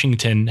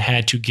Washington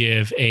had to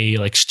give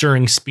a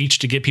stirring speech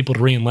to get people to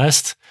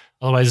reenlist.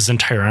 Otherwise, his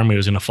entire army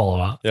was going to follow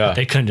out. Yeah. But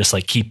they couldn't just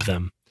keep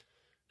them.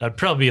 That'd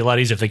probably be a lot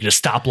easier if they could just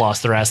stop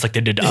loss their ass like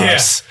they did to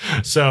us.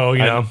 So,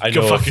 I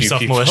go know fuck a few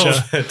yourself, people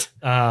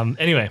militia.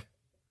 Anyway,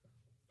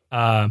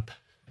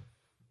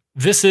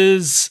 this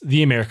is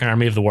the American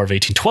Army of the War of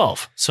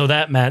 1812. So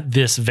that meant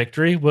this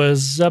victory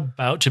was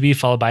about to be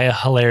followed by a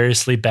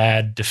hilariously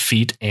bad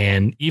defeat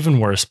and even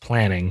worse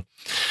planning.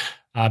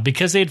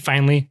 Because they'd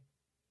finally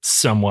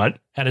somewhat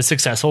had a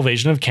successful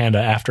invasion of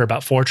Canada after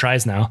about 4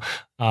 tries now,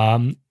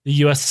 the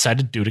U.S.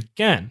 decided to do it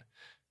again.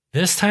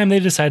 This time they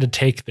decided to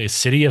take the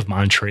city of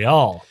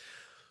Montreal.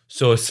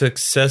 So a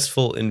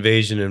successful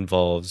invasion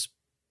involves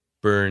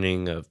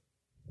burning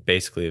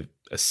basically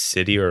a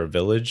city or a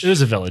village? It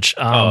was a village.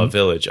 A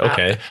village.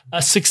 Okay.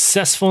 A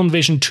successful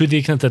invasion to the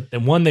extent that they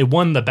won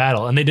the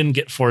battle and they didn't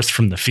get forced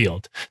from the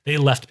field. They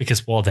left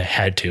because, they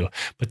had to,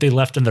 but they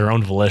left in their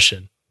own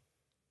volition.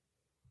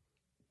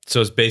 So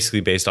it's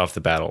basically based off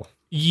the battle.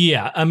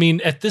 Yeah. I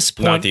mean, at this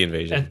point, not the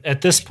invasion. At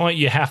this point,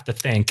 you have to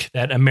think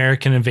that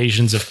American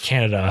invasions of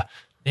Canada,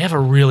 they have a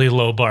really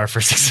low bar for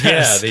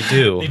success. Yeah, they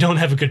do. They don't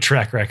have a good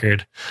track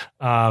record.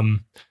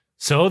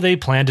 So they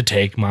plan to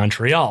take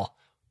Montreal.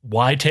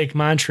 Why take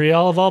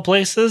Montreal of all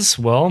places?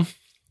 Well,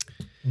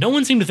 no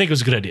one seemed to think it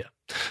was a good idea.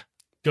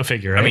 Go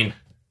figure, right? I mean,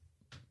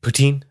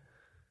 poutine?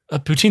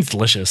 Poutine's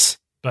delicious.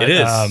 But, it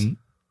is.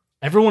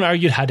 Everyone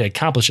argued how to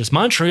accomplish this.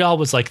 Montreal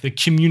was like the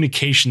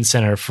communication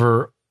center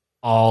for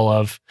all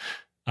of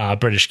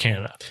British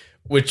Canada.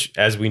 Which,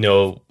 as we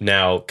know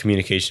now,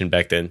 communication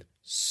back then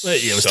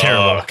it was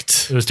terrible.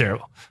 It was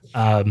terrible.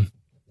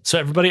 So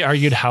everybody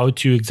argued how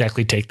to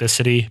exactly take this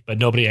city, but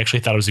nobody actually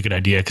thought it was a good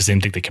idea because they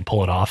didn't think they could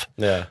pull it off.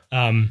 Yeah.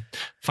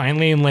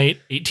 Finally, in late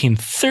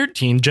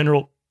 1813,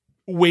 General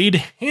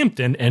Wade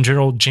Hampton and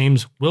General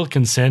James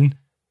Wilkinson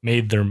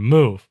made their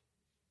move.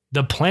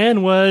 The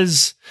plan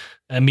was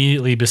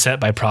immediately beset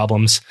by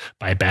problems,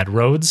 by bad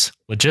roads,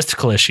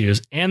 logistical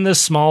issues, and the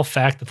small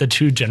fact that the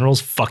two generals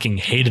fucking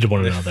hated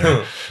one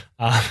another.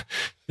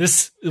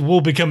 This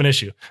will become an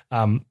issue.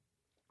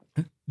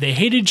 They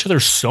hated each other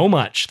so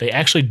much, they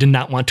actually did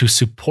not want to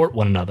support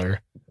one another.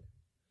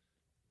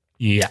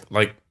 Yeah.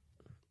 Like,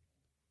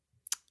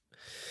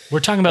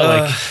 we're talking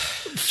about like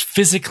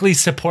physically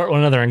support one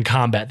another in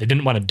combat. They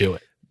didn't want to do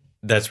it.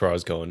 That's where I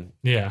was going.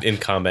 Yeah. In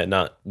combat,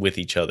 not with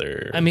each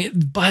other. I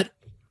mean, but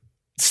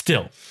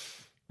still,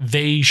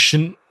 they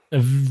shouldn't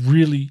have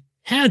really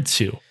had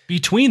to.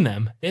 Between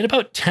them, they had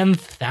about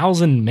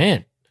 10,000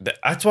 men.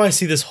 That's why I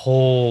see this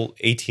whole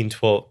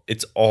 1812.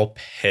 It's all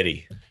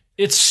petty.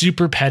 It's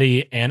super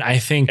petty, and I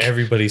think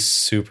everybody's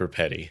super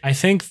petty. I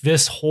think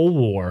this whole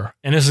war,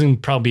 and this is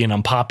probably an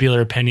unpopular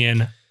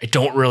opinion, I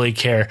don't really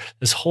care.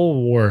 This whole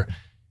war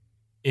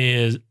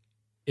is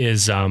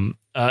a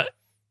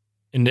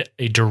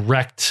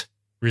direct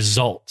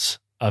result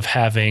of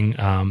having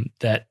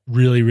that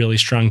really, really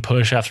strong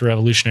push after the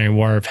Revolutionary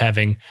War of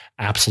having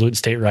absolute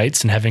state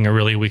rights and having a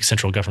really weak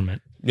central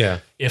government. Yeah.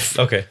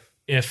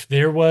 If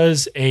there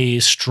was a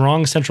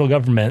strong central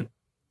government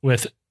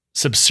with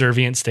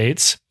subservient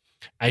states,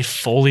 I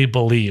fully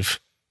believe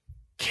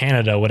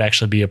Canada would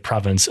actually be a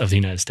province of the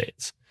United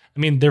States. I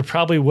mean, there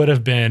probably would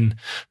have been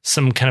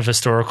some kind of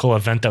historical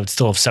event that would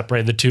still have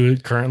separated the two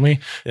currently,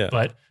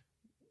 but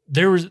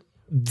there was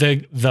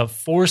the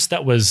force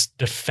that was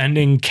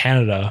defending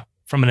Canada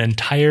from an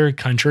entire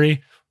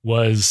country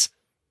was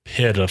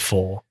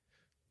pitiful.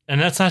 And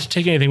that's not to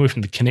take anything away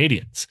from the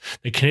Canadians.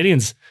 The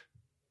Canadians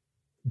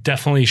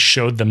definitely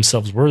showed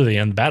themselves worthy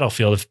on the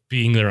battlefield of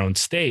being their own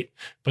state.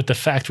 But the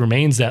fact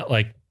remains that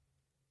like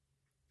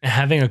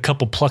having a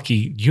couple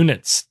plucky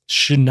units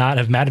should not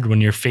have mattered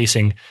when you're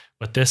facing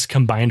with this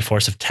combined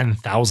force of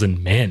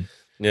 10,000 men.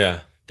 Yeah.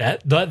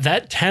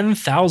 That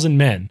 10,000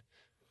 men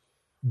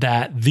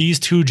that these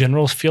two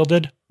generals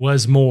fielded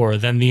was more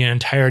than the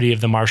entirety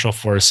of the martial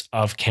force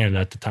of Canada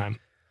at the time.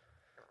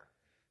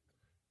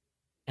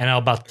 And I'm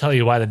about to tell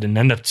you why that didn't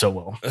end up so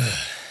well.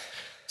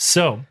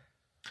 So,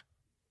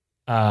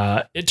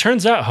 it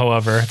turns out,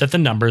 however, that the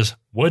numbers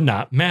would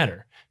not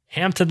matter.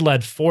 Hampton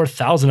led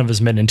 4,000 of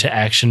his men into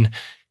action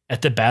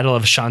at the Battle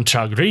of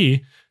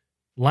Chantilly.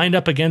 Lined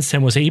up against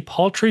him was a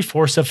paltry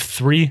force of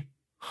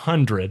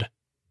 300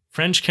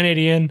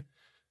 French-Canadian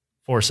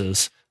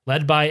forces,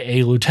 led by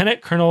a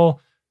Lieutenant Colonel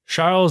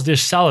Charles de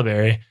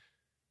Salaberry,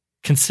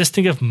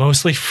 consisting of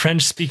mostly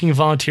French-speaking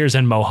volunteers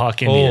and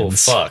Mohawk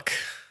Indians. Oh, fuck.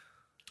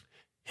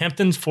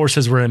 Hampton's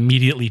forces were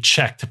immediately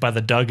checked by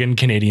the dug-in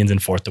Canadians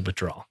and forced to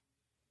withdraw.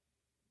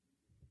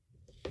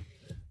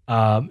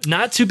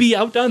 Not to be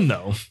outdone,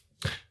 though.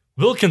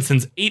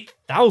 Wilkinson's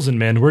 8,000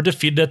 men were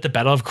defeated at the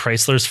Battle of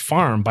Chrysler's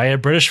Farm by a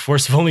British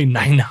force of only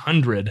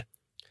 900.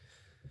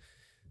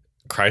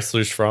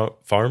 Chrysler's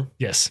Farm?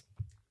 Yes.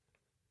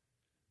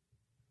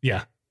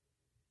 Yeah.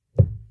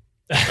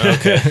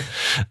 Okay.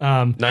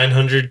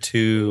 900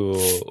 to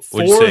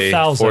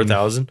 4,000.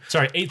 4,000?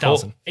 Sorry,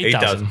 8,000.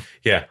 8,000.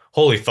 Yeah.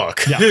 Holy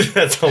fuck. Yeah.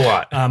 That's a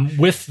lot.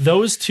 With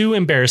those two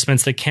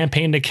embarrassments, the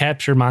campaign to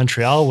capture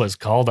Montreal was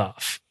called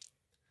off.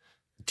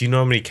 Do you know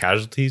how many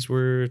casualties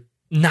were?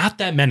 Not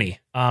that many.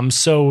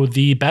 So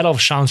the Battle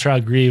of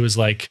Chantilly was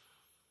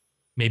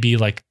maybe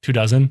 24.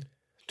 2,000?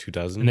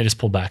 And they just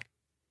pulled back.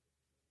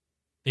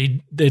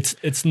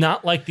 It's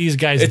not like these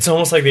guys. It's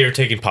almost like they were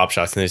taking pop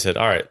shots and they said,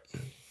 all right.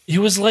 It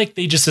was like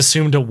they just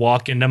assumed to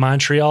walk into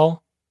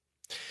Montreal.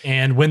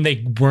 And when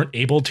they weren't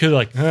able to, they're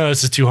like, oh,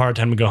 this is too hard.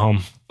 Time to go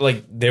home.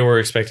 Like they were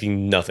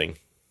expecting nothing.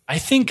 I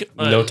think.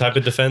 No type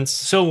of defense.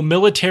 So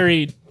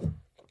military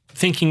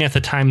thinking at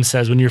the time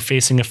says when you're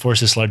facing a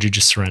force this large, you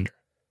just surrender.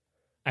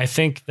 I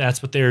think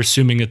that's what they're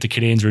assuming that the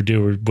Canadians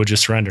would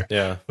just surrender.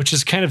 Yeah. Which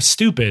is kind of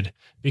stupid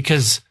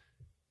because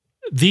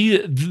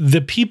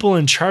the people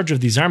in charge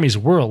of these armies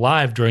were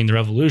alive during the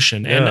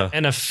Revolution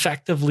and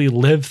effectively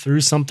lived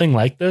through something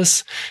like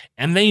this.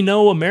 And they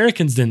know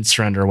Americans didn't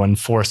surrender when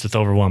forced with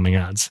overwhelming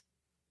odds.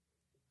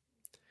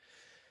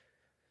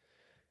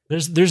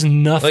 There's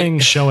nothing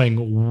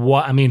showing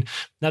what, I mean,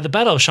 now the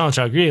Battle of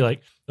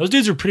Chantilly, those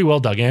dudes were pretty well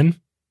dug in,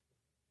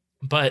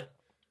 but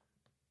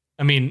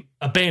I mean,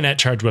 a bayonet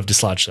charge would have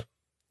dislodged them.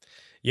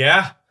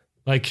 Yeah.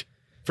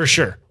 For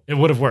sure. It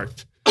would have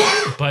worked,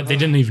 but they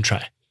didn't even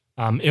try.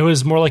 It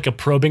was more like a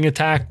probing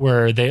attack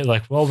where they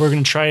we're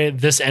going to try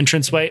this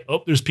entranceway.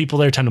 Oh, there's people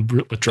there, time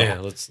to withdraw. Yeah,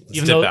 let's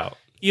dip out.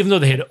 Even though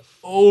they had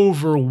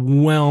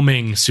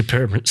overwhelming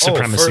supremacy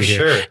here.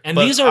 Sure. And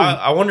but these are.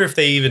 I wonder if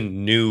they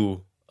even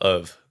knew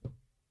of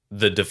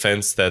the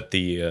defense that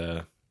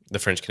the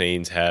French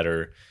Canadians had,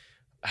 or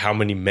how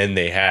many men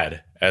they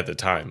had at the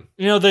time.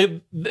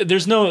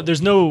 There's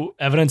no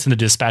evidence in the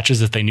dispatches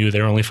that they knew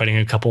they were only fighting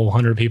a couple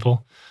hundred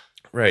people.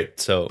 Right.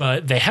 So,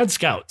 but they had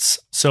scouts,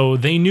 so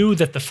they knew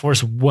that the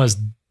force was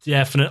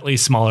definitely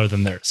smaller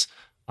than theirs.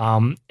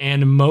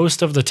 And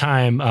most of the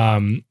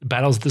time,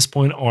 battles at this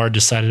point are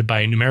decided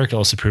by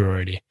numerical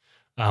superiority,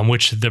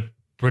 which the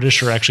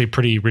British are actually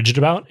pretty rigid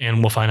about, and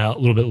we'll find out a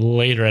little bit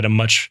later at a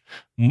much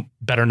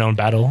better known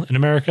battle in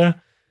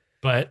America.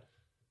 But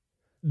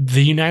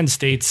the United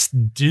States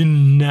did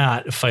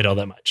not fight all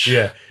that much.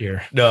 Yeah.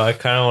 Here. No, I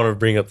kind of want to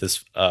bring up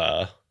this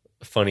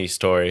funny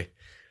story.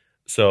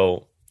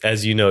 So,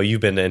 as you know,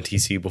 you've been to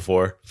NTC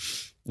before.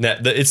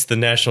 It's the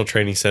National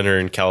Training Center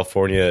in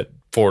California at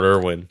Fort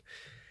Irwin.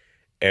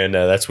 And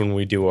that's when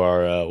we do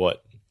our,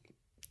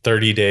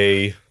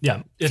 30-day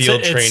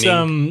field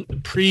training.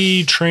 It's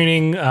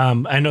pre-training.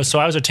 I know. So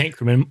I was a tank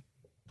crewman.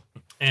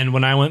 And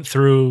when I went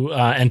through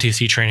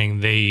NTC training,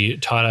 they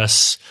taught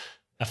us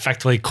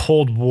effectively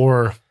Cold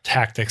War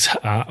tactics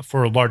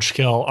for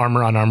large-scale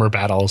armor-on-armor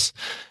battles.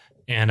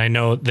 And I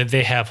know that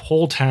they have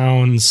whole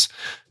towns,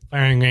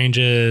 firing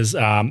ranges.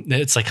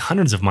 It's like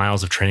hundreds of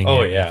miles of training.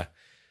 Oh, yeah.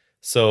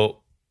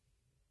 So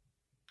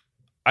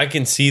I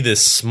can see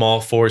this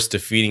small force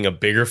defeating a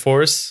bigger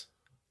force.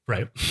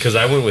 Right. Because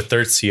I went with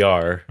 3rd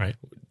CR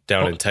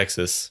down in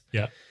Texas.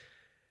 Yeah.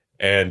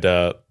 And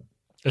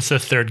it's the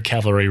 3rd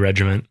Cavalry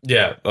Regiment.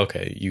 Yeah.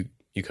 Okay.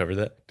 You covered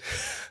that.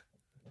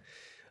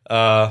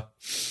 I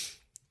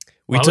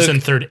was in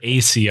 3rd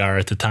ACR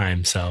at the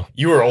time, so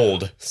you were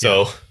old,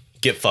 so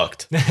get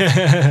fucked.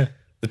 The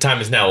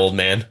time is now, old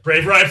man.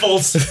 Brave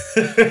Rifles.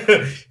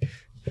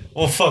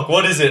 Well, fuck.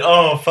 What is it?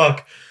 Oh,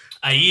 fuck.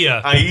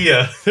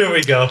 AIA. There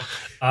we go.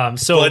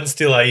 So Blood and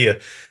Steel AIA.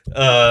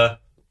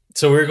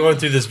 So we were going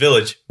through this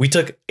village. We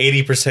took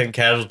 80%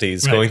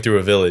 casualties going through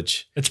a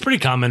village. It's pretty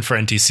common for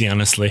NTC,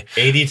 honestly.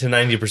 80 to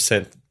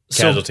 90%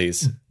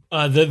 casualties.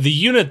 So, the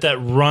unit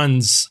that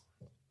runs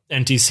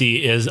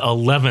NTC is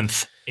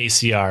 11th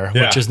ACR,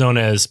 which is known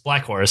as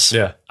Black Horse.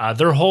 Yeah.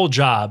 Their whole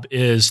job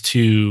is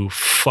to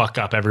fuck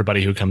up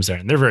everybody who comes there,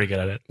 and they're very good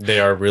at it. They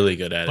are really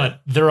good at it.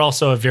 But they're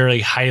also a very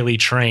highly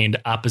trained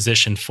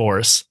opposition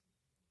force.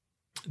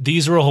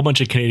 These were a whole bunch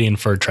of Canadian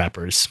fur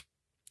trappers.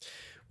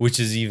 Which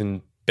is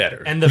even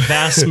better. And the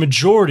vast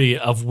majority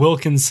of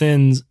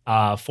Wilkinson's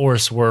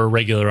force were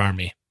regular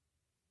army.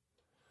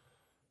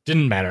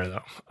 Didn't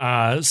matter,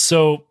 though.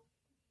 So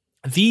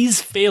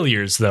these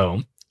failures,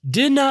 though,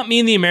 did not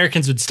mean the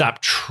Americans would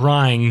stop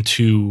trying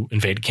to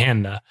invade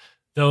Canada,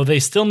 though they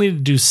still needed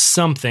to do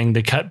something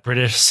to cut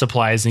British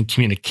supplies and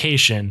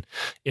communication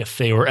if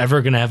they were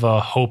ever going to have a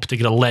hope to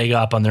get a leg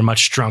up on their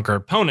much stronger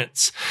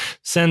opponents.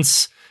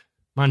 Since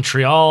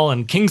Montreal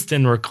and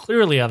Kingston were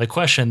clearly out of the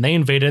question, they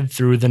invaded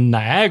through the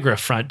Niagara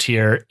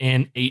frontier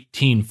in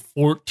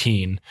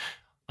 1814.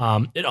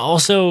 It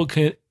also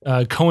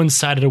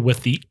coincided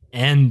with the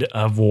end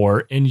of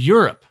war in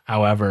Europe,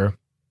 however,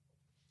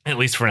 at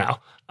least for now.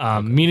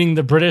 Meaning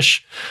the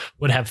British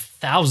would have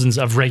thousands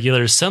of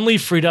regulars suddenly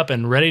freed up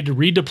and ready to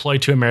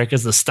redeploy to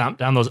Americas to stomp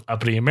down those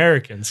uppity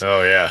Americans.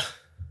 Oh, yeah.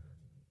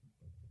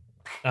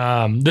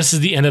 This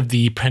is the end of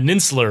the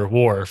Peninsular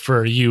War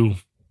for you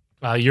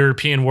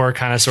European war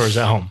connoisseurs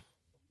at home.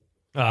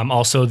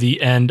 Also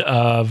the end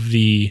of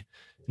the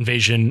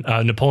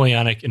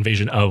Napoleonic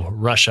invasion of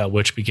Russia,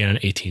 which began in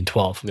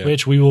 1812,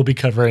 which we will be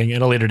covering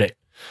at a later date.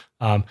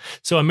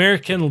 So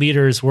American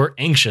leaders were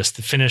anxious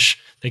to finish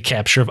the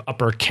capture of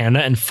Upper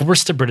Canada and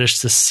force the British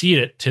to cede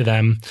it to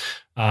them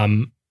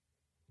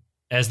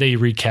as they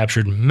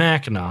recaptured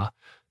Mackinac.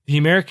 The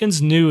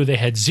Americans knew they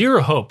had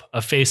zero hope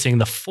of facing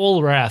the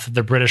full wrath of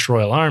the British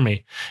Royal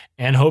Army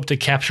and hoped to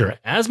capture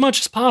as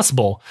much as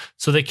possible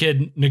so they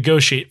could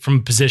negotiate from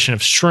a position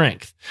of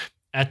strength.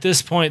 At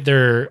this point,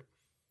 it's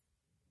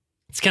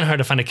kind of hard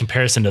to find a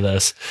comparison to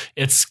this.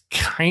 It's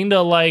kind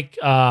of like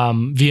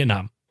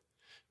Vietnam,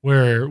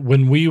 where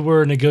when we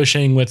were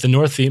negotiating with the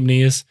North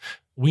Vietnamese,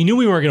 we knew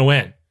we weren't going to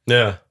win.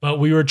 Yeah. But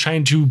we were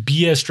trying to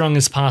be as strong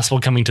as possible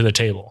coming to the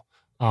table.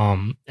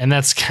 And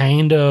that's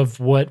kind of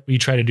what we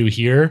try to do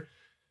here.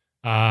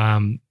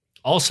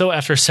 Also,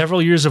 after several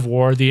years of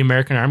war, the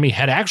American Army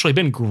had actually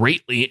been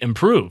greatly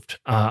improved.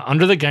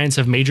 Under the guidance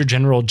of Major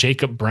General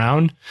Jacob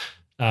Brown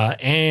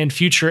and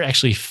future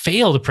actually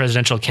failed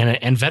presidential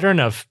candidate and veteran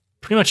of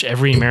pretty much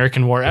every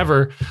American war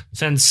ever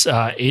since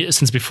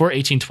before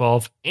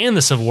 1812 and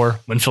the Civil War,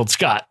 Winfield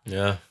Scott.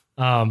 Yeah.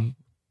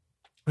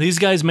 These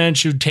guys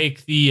managed to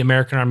take the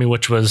American Army,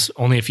 which was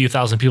only a few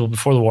thousand people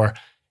before the war,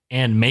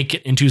 and make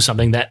it into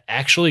something that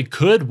actually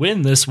could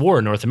win this war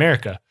in North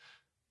America,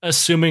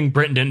 assuming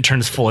Britain didn't turn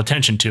its full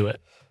attention to it.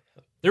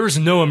 There was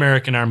no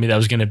American army that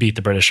was going to beat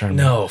the British Army.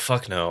 No,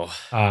 fuck no.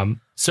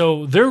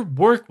 So their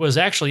work was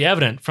actually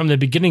evident from the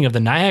beginning of the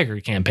Niagara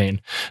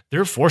campaign.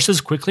 Their forces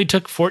quickly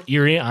took Fort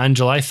Erie on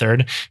July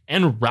 3rd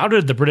and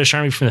routed the British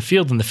Army from the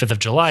field on the 5th of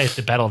July at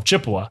the Battle of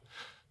Chippewa.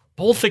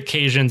 Both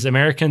occasions,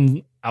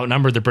 Americans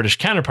outnumbered their British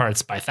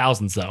counterparts by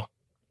thousands, though.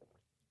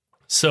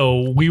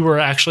 So we were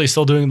actually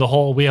still doing the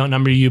whole we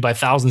outnumber you by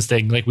thousands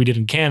thing like we did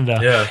in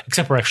Canada,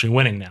 except we're actually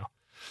winning now.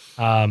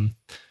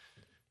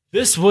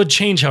 This would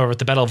change, however, at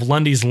the Battle of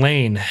Lundy's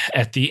Lane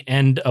at the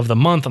end of the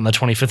month on the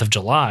 25th of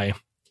July,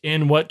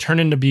 in what turned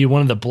into be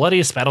one of the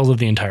bloodiest battles of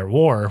the entire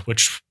war,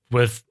 which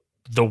with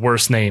the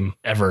worst name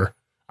ever,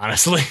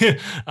 honestly.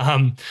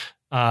 And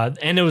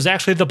it was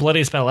actually the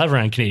bloodiest battle ever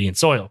on Canadian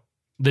soil.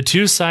 The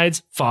two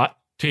sides fought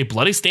to a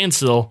bloody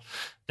standstill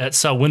that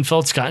saw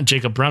Winfield Scott and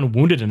Jacob Brown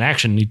wounded in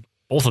action,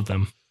 both of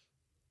them.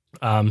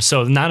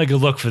 So not a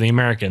good look for the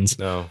Americans.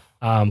 No.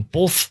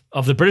 Both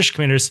of the British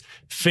commanders,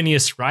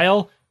 Phineas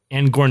Ryle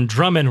and Gordon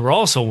Drummond, were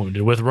also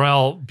wounded, with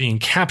Ryle being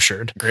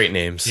captured. Great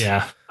names.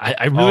 Yeah.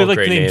 I really like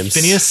the name names.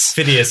 Phineas.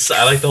 Phineas.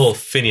 I like the whole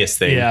Phineas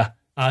thing. Yeah.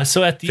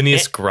 So at the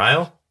Phineas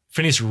Ryle?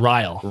 Phineas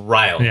Ryle.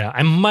 Ryle. Yeah.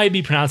 I might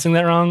be pronouncing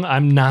that wrong.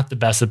 I'm not the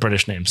best at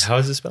British names. How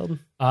is it spelled?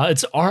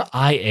 It's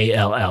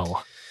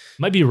Riall.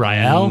 Might be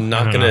Ryle.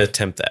 Not going to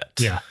attempt that.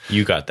 Yeah.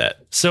 You got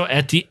that. So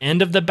at the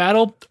end of the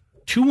battle,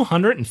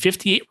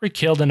 258 were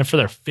killed and a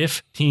further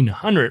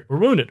 1,500 were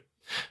wounded.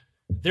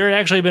 There had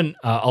actually been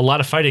a lot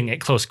of fighting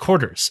at close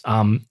quarters.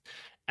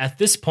 At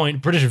this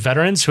point, British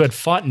veterans who had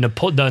fought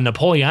the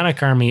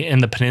Napoleonic Army in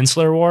the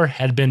Peninsular War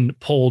had been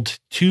pulled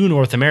to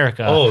North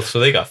America. Oh, so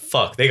they got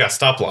fucked. They got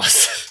stop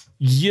loss.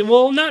 Yeah,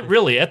 well, not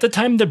really. At the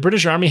time, the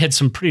British Army had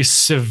some pretty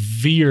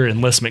severe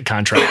enlistment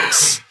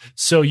contracts.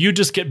 So you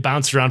just get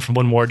bounced around from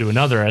one war to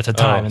another at the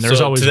time. And there's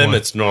so always to them, one.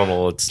 it's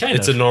normal. It's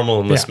a normal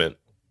enlistment.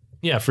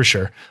 Yeah, for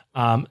sure.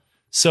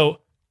 So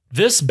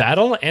this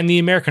battle and the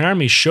American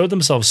Army showed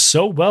themselves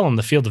so well in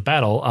the field of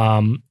battle.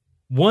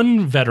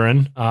 One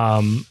veteran,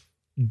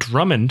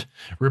 Drummond,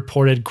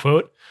 reported,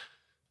 quote,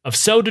 "Of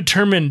so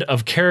determined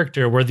of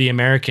character were the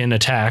American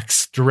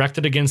attacks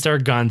directed against our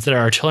guns that our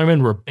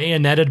artillerymen were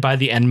bayoneted by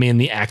the enemy in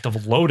the act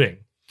of loading.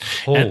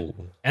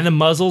 And the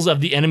muzzles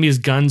of the enemy's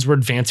guns were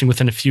advancing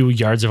within a few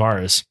yards of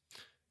ours.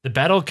 The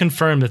battle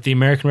confirmed that the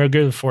American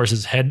regular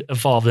forces had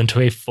evolved into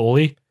a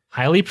fully,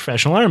 highly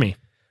professional army,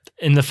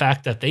 in the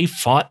fact that they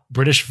fought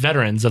British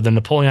veterans of the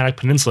Napoleonic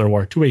Peninsular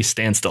War to a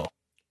standstill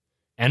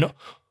and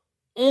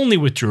only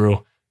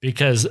withdrew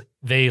because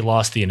they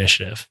lost the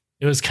initiative.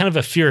 It was kind of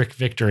a Pyrrhic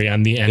victory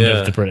on the end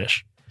of the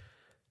British."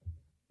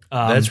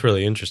 That's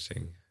really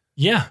interesting.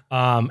 Yeah.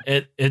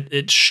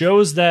 It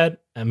shows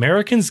that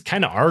Americans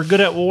kind of are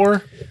good at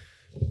war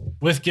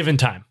with given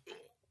time.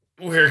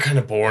 We're kind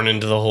of born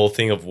into the whole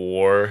thing of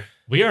war.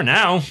 We are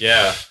now.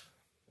 Yeah.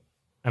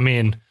 I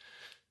mean,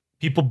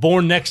 people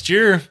born next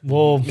year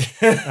will,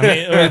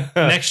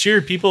 next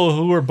year, people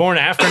who were born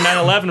after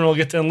 9/11 will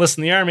get to enlist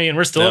in the army, and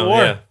we're still at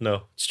war. Yeah,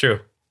 no, it's true.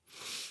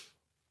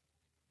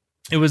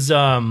 It was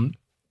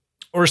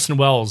Orson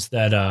Welles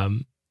that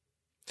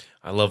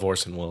I love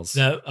Orson Welles.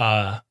 That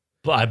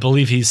I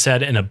believe he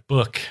said in a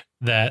book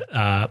that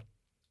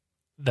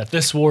that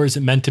this war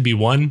isn't meant to be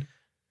won;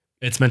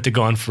 it's meant to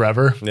go on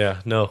forever.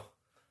 Yeah, no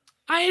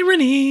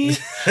irony.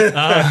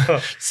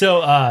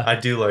 I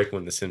do like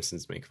when the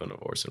Simpsons make fun of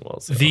Orson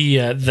Welles. So.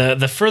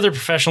 The further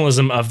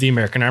professionalism of the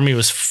American Army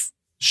was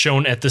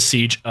shown at the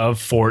siege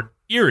of Fort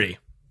Erie.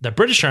 The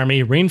British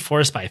Army,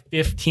 reinforced by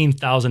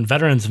 15,000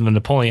 veterans of the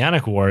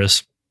Napoleonic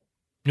Wars,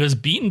 was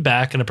beaten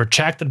back in a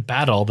protracted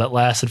battle that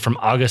lasted from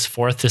August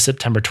 4th to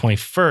September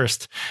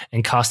 21st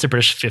and cost the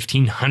British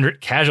 1,500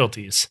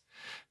 casualties.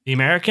 The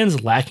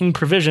Americans, lacking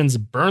provisions,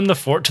 burned the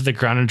fort to the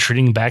ground and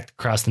retreating back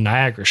across the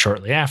Niagara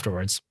shortly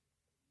afterwards.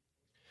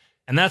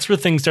 And that's where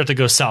things start to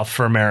go south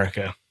for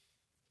America.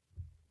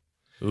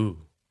 Ooh.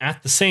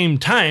 At the same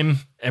time,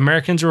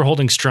 Americans were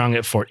holding strong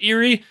at Fort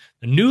Erie.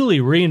 The newly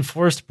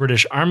reinforced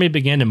British Army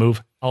began to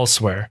move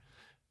elsewhere.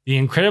 The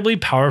incredibly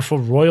powerful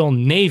Royal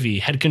Navy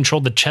had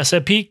controlled the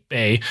Chesapeake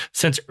Bay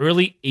since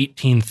early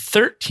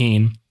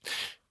 1813,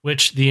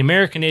 which the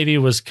American Navy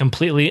was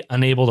completely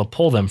unable to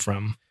pull them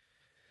from.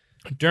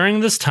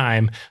 During this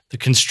time, the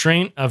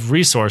constraint of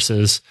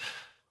resources,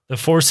 the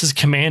force's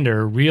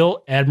commander, Rear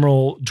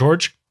Admiral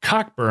George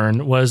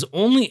Cockburn, was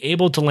only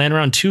able to land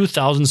around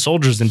 2,000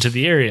 soldiers into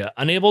the area,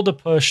 unable to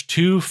push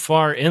too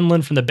far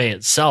inland from the bay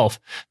itself.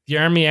 The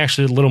army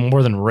actually did little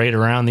more than raid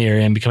around the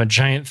area and become a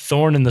giant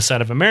thorn in the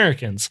side of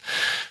Americans.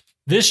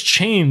 This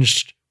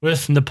changed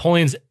with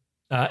Napoleon's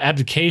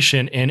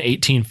abdication in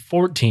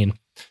 1814.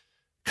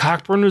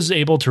 Cockburn was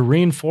able to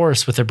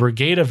reinforce with a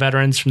brigade of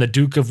veterans from the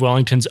Duke of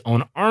Wellington's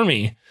own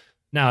army.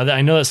 Now,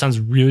 I know that sounds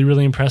really,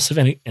 really impressive,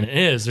 and it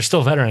is. They're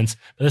still veterans,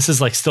 but this is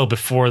like still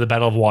before the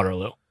Battle of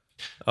Waterloo.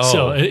 Oh.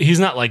 So he's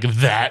not like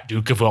that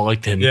Duke of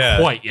Wellington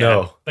quite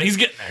yet, but he's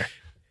getting there.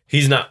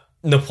 He's not.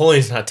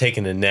 Napoleon's not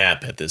taking a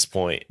nap at this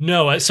point.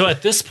 No, so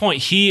at this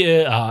point,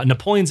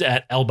 Napoleon's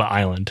at Elba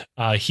Island.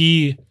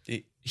 He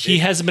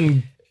hasn't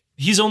been.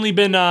 He's only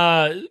been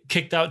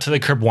kicked out to the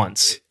curb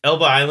once.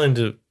 Elba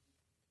Island.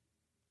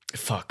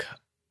 Fuck.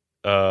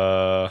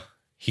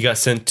 He got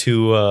sent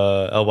to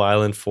Elba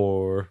Island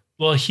for.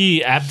 Well,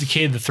 he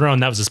abdicated the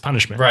throne. That was his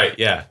punishment. Right.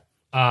 Yeah.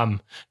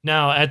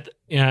 Now, at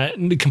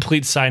the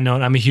complete side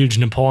note, I'm a huge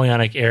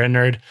Napoleonic era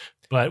nerd,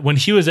 but when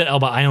he was at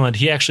Elba Island,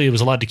 he actually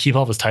was allowed to keep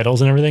all of his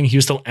titles and everything. He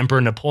was still Emperor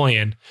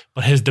Napoleon,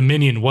 but his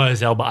dominion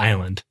was Elba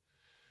Island.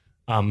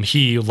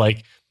 He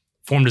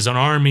formed his own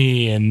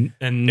army and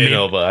In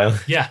Elba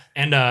Island. yeah,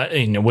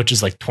 and which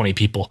is like 20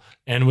 people,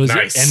 and was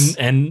Nice.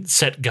 and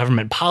set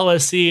government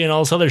policy and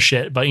all this other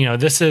shit. But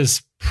this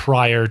is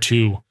prior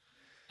to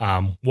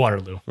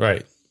Waterloo.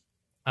 Right.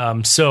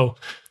 So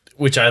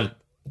Which I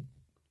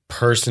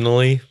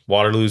personally,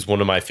 Waterloo is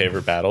one of my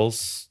favorite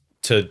battles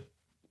to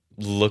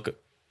look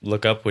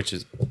up, which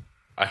is,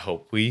 I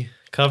hope we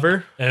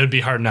cover. it would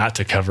be hard not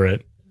to cover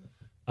it.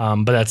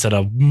 But that's at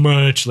a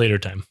much later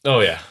time.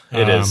 Oh yeah,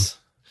 it is.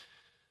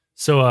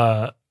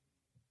 So,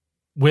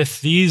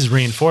 with these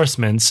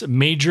reinforcements,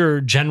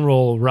 Major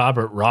General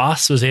Robert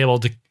Ross was able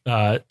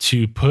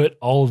to put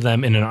all of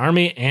them in an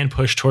army and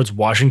push towards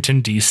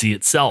Washington, D.C.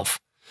 itself.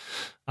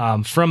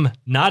 From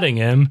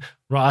Nottingham,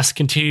 Ross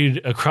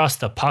continued across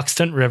the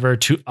Patuxent River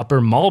to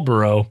Upper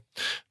Marlborough,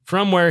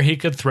 from where he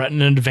could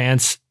threaten an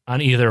advance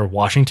on either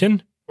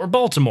Washington or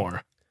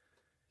Baltimore.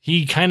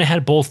 He kind of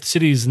had both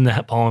cities in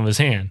the palm of his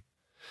hand.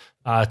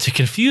 To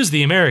confuse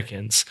the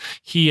Americans,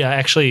 he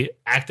actually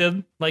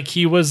acted like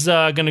he was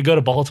going to go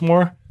to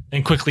Baltimore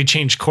and quickly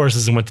changed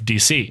courses and went to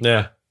D.C.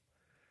 Yeah.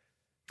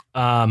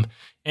 And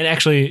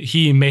actually,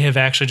 he may have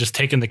actually just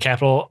taken the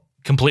capital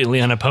completely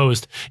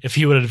unopposed if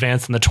he would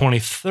advance on the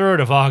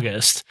 23rd of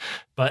August.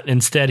 But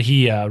instead,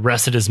 he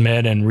rested his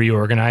men and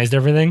reorganized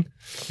everything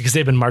because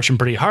they've been marching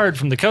pretty hard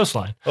from the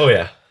coastline. Oh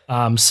yeah.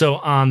 So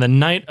on the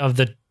night of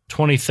the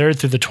 23rd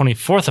through the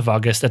 24th of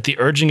August, at the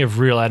urging of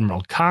Rear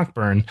Admiral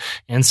Cockburn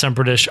and some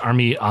British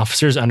Army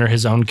officers under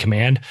his own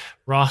command,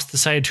 Ross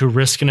decided to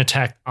risk an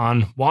attack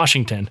on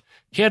Washington.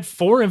 He had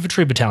 4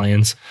 infantry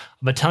battalions,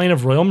 a battalion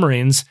of Royal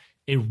Marines,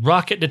 a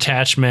rocket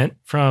detachment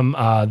from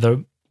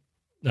the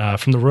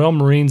Royal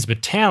Marines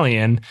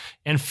Battalion,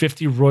 and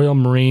 50 Royal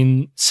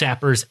Marine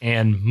sappers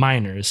and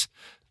miners,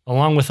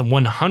 along with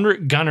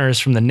 100 gunners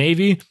from the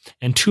Navy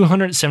and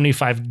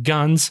 275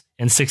 guns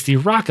and 60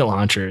 rocket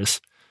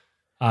launchers.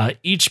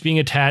 Each being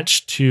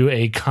attached to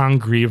a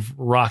Congreve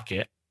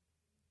rocket,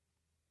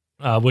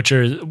 which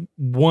are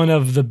one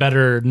of the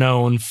better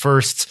known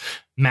first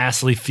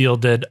massively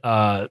fielded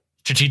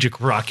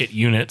strategic rocket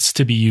units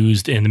to be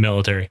used in the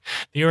military.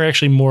 They were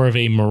actually more of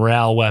a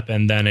morale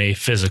weapon than a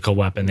physical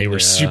weapon. They were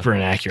super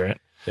inaccurate.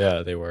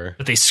 Yeah, they were.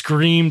 But they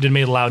screamed and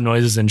made loud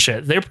noises and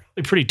shit. They were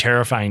probably pretty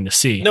terrifying to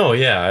see. No,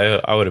 yeah,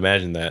 I would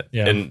imagine that.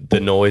 Yeah. And the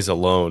noise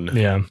alone.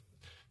 Yeah.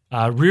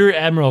 Rear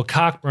Admiral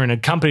Cockburn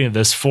accompanied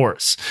this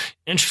force.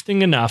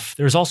 Interesting enough,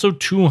 there's also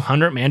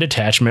 200-man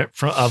detachment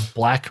of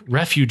black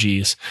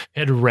refugees who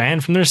had ran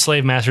from their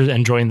slave masters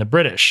and joined the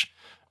British.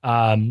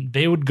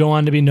 They would go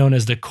on to be known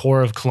as the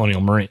Corps of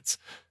Colonial Marines.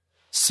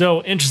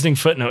 So, interesting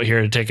footnote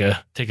here to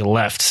take a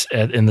left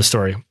in the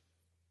story.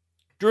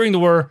 During the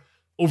war,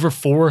 over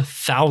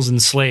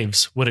 4,000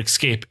 slaves would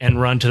escape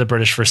and run to the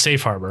British for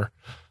safe harbor.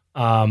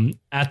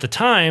 At the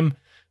time,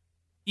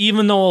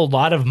 even though a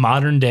lot of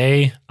modern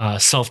day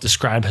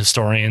self-described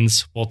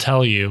historians will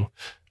tell you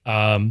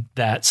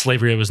that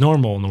slavery was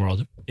normal in the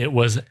world, it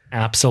was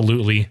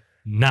absolutely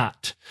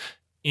not.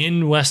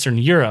 In Western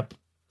Europe,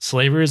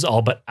 slavery is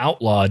all but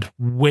outlawed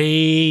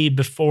way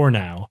before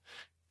now,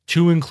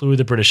 to include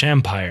the British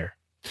Empire.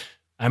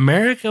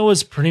 America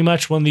was pretty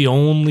much one of the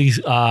only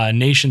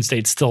nation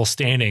states still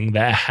standing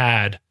that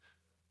had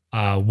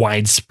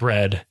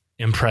widespread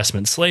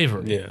impressment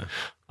slavery.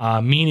 Yeah.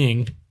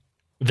 Meaning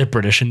the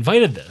British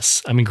invited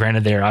this. I mean,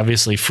 granted, they're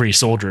obviously free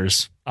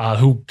soldiers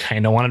who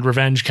kind of wanted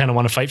revenge, kind of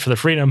want to fight for their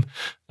freedom.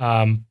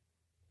 And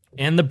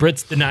the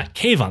Brits did not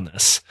cave on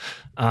this.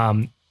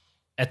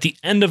 At the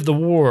end of the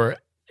war,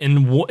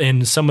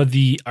 in some of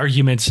the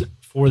arguments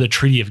for the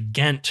Treaty of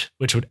Ghent,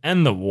 which would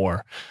end the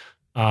war,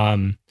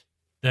 the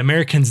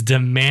Americans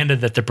demanded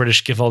that the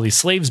British give all these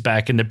slaves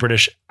back, and the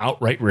British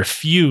outright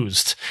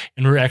refused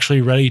and were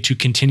actually ready to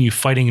continue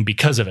fighting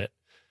because of it.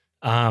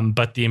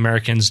 But the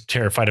Americans,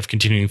 terrified of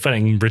continuing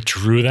fighting,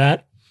 withdrew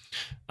that.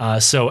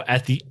 So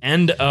at the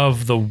end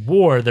of the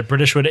war, the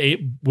British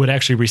would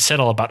actually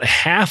resettle about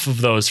half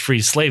of those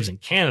free slaves in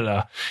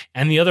Canada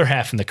and the other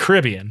half in the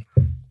Caribbean.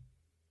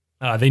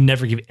 They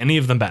never gave any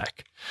of them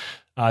back.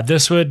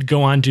 This would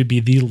go on to be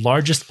the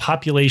largest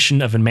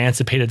population of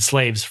emancipated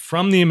slaves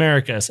from the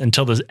Americas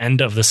until the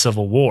end of the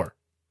Civil War.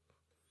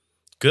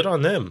 Good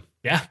on them.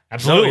 Yeah,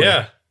 absolutely.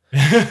 Oh,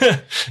 yeah.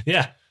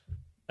 Yeah.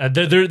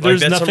 There's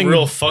that's nothing some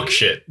real fuck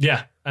shit.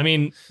 Yeah. I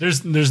mean,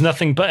 there's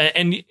nothing but,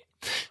 and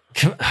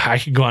I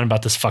could go on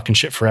about this fucking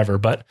shit forever,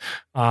 but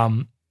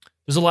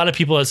there's a lot of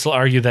people that still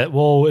argue that,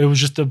 well, it was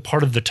just a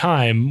part of the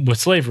time with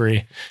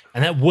slavery,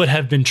 and that would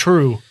have been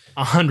true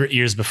 100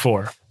 years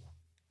before.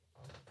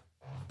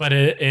 But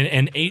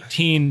in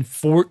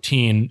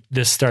 1814,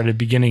 this started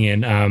beginning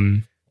in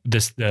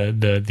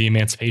the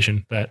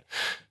emancipation, that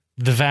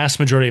the vast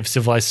majority of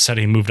civilized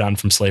society moved on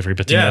from slavery,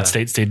 but the United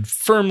States stayed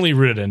firmly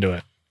rooted into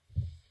it.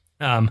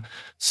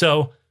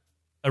 So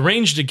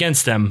arranged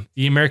against them,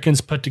 the Americans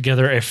put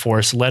together a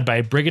force led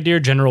by Brigadier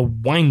General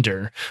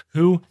Winder,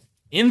 who,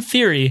 in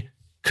theory,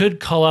 could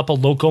call up a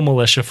local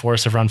militia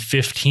force of around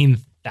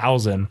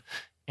 15,000.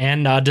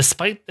 And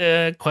despite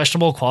the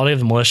questionable quality of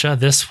the militia,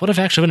 this would have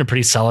actually been a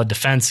pretty solid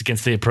defense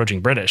against the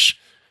approaching British.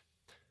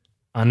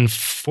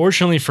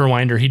 Unfortunately for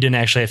Winder, he didn't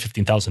actually have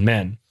 15,000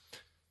 men.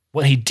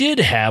 What he did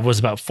have was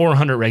about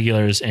 400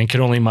 regulars and could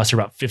only muster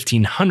about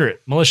 1,500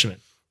 militiamen.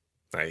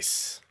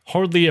 Nice.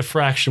 Hardly a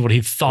fraction of what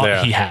he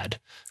thought he had.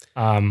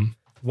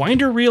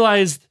 Winder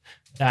realized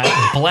that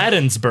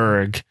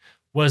Bladensburg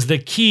was the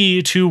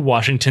key to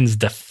Washington's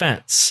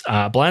defense.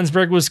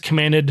 Bladensburg was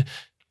commanded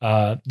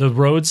the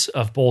roads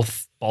of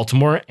both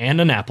Baltimore and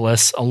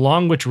Annapolis,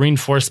 along which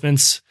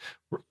reinforcements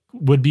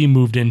would be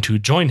moved in to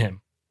join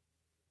him.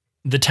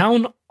 The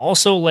town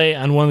also lay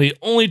on one of the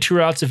only two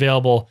routes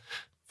available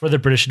for the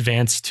British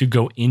advance to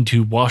go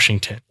into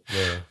Washington.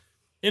 Yeah.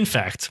 In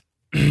fact,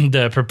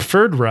 the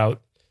preferred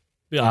route,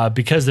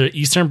 because the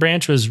eastern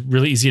branch was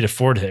really easy to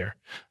ford there.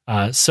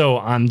 So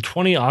on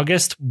 20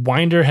 August,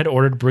 Winder had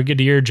ordered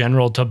Brigadier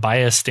General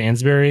Tobias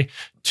Stansbury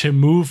to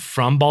move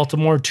from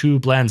Baltimore to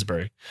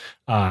Bladensburg.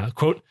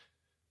 Quote,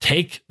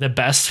 take the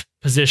best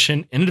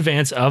position in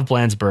advance of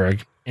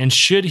Bladensburg, and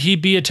should he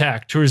be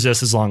attacked, to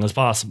resist as long as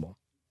possible.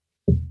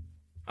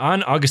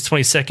 On August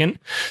 22nd,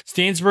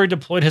 Stansbury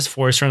deployed his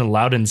force around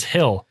Loudon's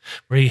Hill,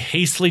 where he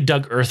hastily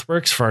dug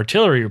earthworks for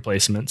artillery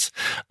replacements.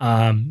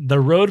 The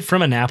road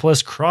from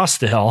Annapolis crossed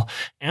the hill,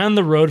 and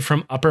the road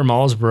from Upper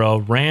Marlboro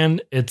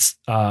ran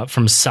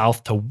from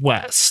south to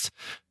west.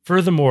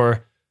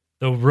 Furthermore,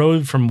 the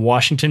road from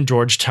Washington,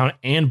 Georgetown,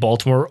 and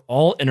Baltimore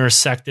all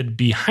intersected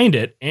behind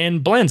it in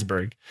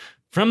Bladensburg.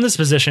 From this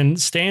position,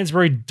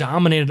 Stansbury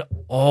dominated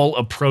all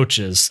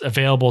approaches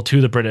available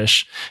to the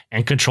British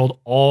and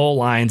controlled all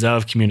lines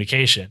of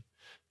communication.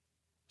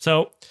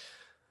 So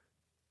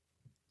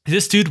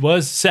this dude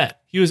was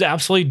set. He was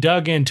absolutely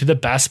dug into the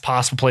best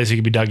possible place he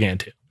could be dug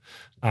into.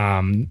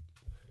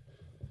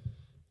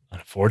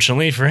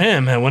 Unfortunately for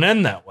him, it wouldn't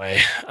end that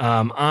way.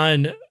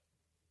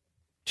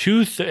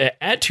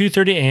 At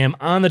 2:30 a.m.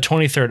 on the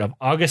 23rd of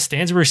August,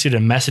 Stansbury received a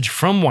message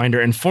from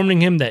Winder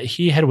informing him that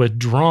he had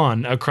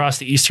withdrawn across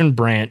the eastern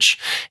branch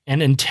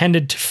and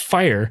intended to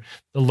fire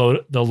the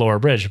lower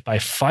bridge. By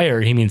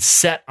fire, he means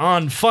set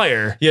on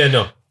fire. Yeah,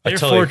 no.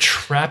 Therefore,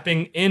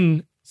 trapping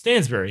in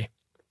Stansbury.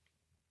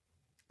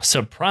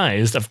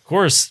 Surprised, of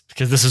course,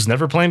 because this was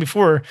never planned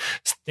before,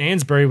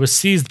 Stansbury was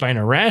seized by an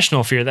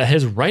irrational fear that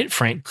his right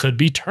flank could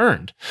be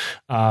turned.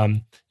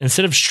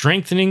 Instead of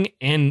strengthening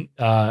in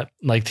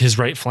his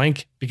right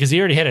flank, because he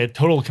already had a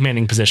total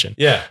commanding position.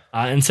 Yeah.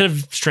 Instead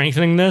of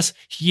strengthening this,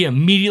 he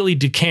immediately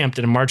decamped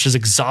and marched his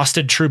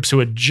exhausted troops who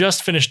had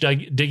just finished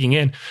digging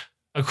in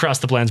across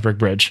the Bladensburg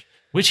Bridge,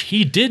 which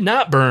he did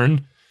not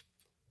burn,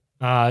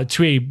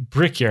 to a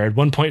brickyard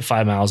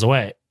 1.5 miles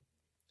away.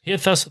 He had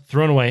thus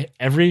thrown away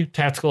every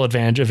tactical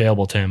advantage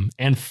available to him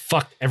and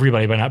fucked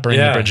everybody by not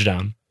burning the bridge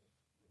down.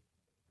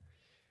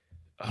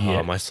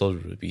 Oh, my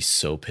soldiers would be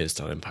so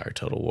pissed on Empire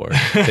Total War.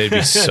 They'd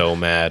be so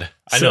mad.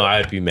 I know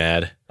I'd be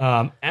mad.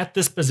 At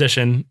this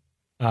position,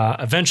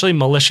 eventually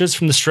militias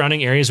from the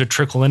surrounding areas would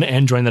trickle in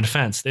and join the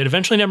defense. They'd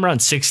eventually number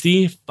around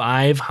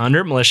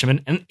 6,500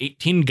 militiamen and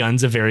 18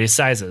 guns of various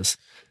sizes.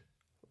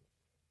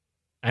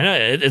 I know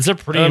it's a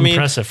pretty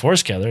impressive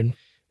force gathered.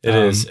 It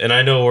is. And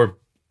I know we're...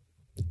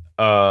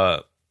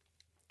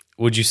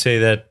 would you say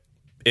that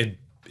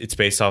it's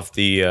based off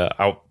the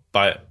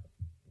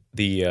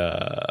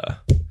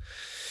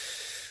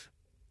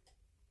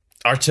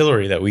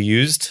artillery that we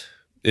used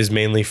is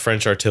mainly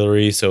French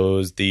artillery? So it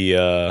was the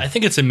I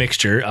think it's a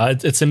mixture.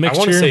 It's a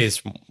mixture. I want to say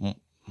it's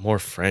more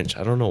French.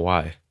 I don't know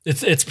why.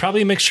 It's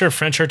probably a mixture of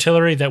French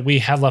artillery that we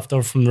had left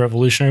over from the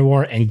Revolutionary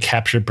War and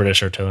captured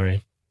British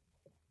artillery.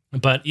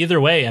 But either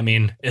way, I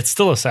mean, it's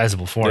still a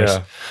sizable force.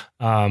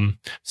 Yeah.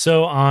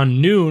 So on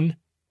noon.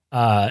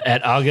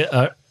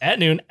 At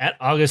noon at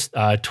August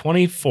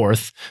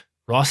 24th,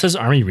 Ross's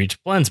army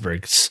reached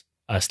Bladensburg.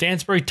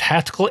 Stansbury's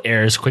tactical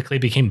errors quickly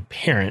became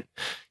apparent.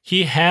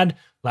 He had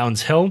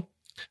Loudon's Hill.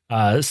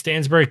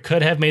 Stansbury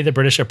could have made the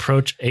British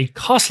approach a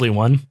costly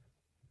one,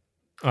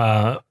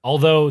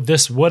 although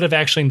this would have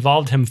actually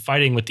involved him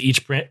fighting with the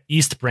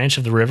east branch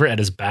of the river at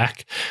his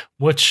back,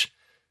 which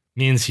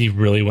means he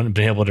really wouldn't have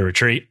been able to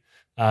retreat,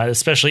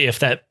 especially if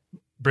that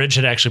bridge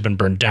had actually been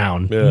burned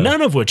down,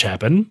 none of which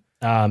happened.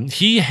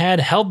 He had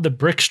held the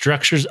brick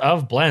structures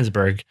of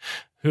Bladensburg,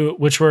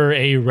 which were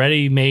a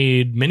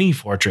ready-made mini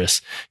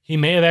fortress. He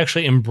may have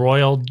actually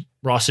embroiled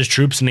Ross's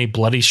troops in a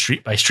bloody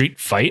street-by-street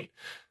fight.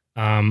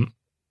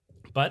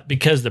 But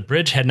because the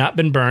bridge had not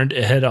been burned,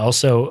 it had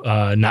also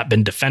not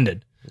been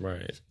defended.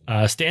 Right.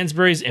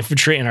 Stansbury's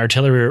infantry and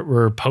artillery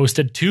were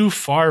posted too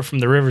far from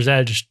the river's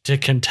edge to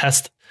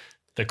contest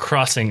the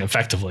crossing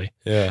effectively.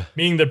 Yeah.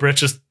 Meaning the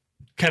British just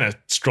kind of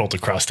strolled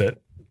across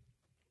it.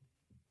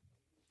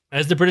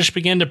 As the British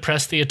began to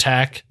press the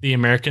attack, the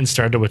Americans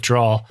started to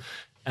withdraw,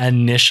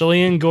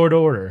 initially in good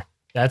order.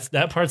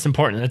 That part's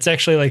important. That's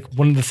actually like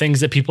one of the things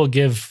that people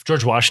give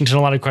George Washington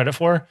a lot of credit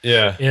for.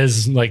 Yeah,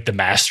 is like the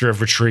master of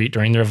retreat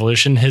during the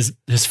Revolution. His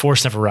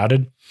force never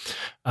routed,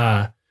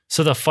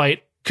 so the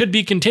fight could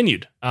be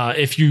continued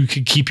if you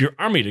could keep your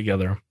army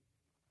together.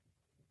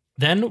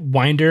 Then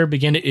Winder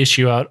began to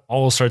issue out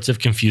all sorts of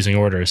confusing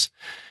orders.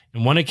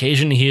 On one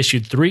occasion, he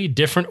issued 3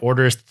 different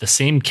orders to the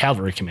same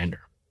cavalry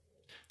commander.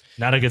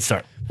 Not a good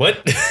start. What?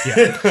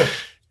 Yeah.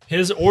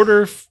 His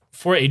order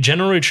for a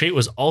general retreat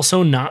was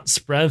also not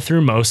spread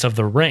through most of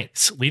the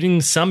ranks,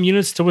 leading some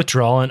units to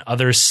withdraw and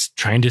others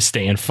trying to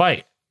stay and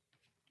fight,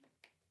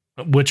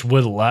 which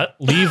would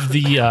leave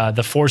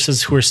the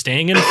forces who are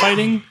staying and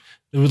fighting,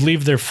 it would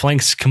leave their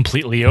flanks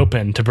completely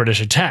open to British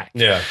attack.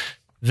 Yeah.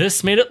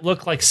 This made it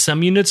look like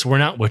some units were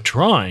not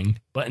withdrawing,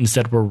 but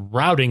instead were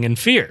routing in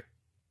fear.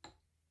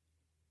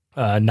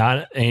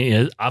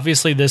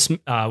 Obviously, this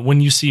when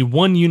you see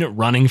one unit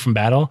running from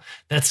battle,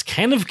 that's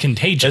kind of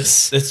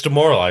contagious. It's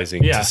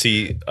demoralizing to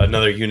see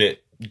another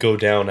unit go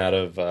down out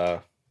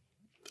of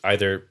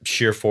either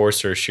sheer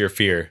force or sheer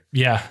fear.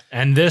 Yeah,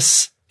 and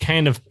this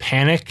kind of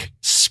panic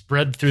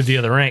spread through the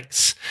other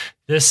ranks.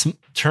 This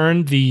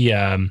turned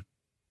the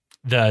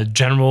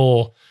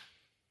general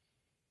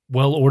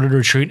well-ordered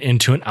retreat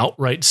into an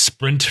outright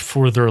sprint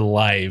for their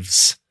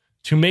lives.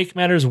 To make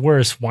matters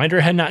worse,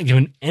 Winder had not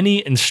given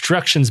any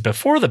instructions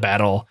before the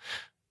battle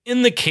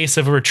in the case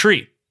of a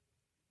retreat.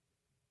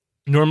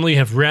 Normally you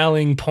have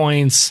rallying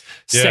points,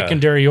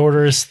 secondary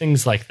orders,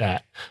 things like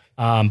that.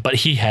 But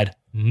he had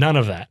none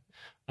of that.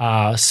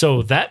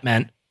 So that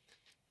meant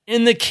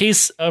in the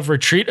case of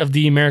retreat of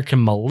the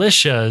American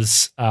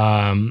militias,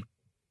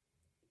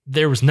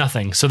 there was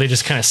nothing. So they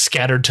just kind of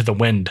scattered to the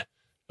wind,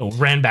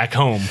 ran back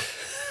home.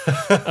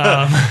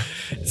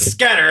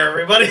 Scatter,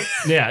 everybody.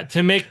 Yeah.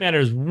 To make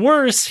matters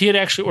worse, he had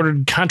actually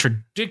ordered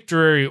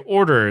contradictory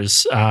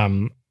orders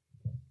to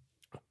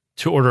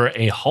order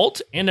a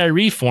halt and a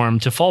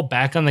reform to fall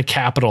back on the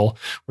capital,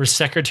 where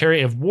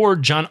Secretary of War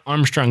John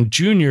Armstrong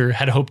Jr.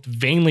 had hoped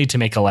vainly to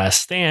make a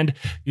last stand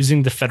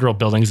using the federal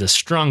buildings as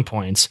strong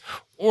points,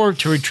 or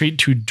to retreat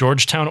to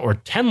Georgetown or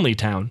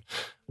Tenleytown.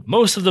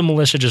 Most of the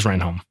militia just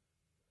ran home.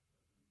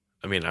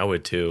 I mean, I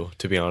would too,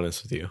 to be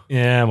honest with you.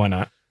 Yeah, why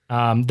not?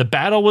 The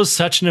battle was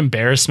such an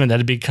embarrassment that it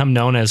had become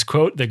known as,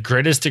 quote, the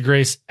greatest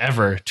disgrace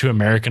ever to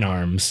American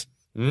arms.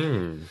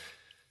 And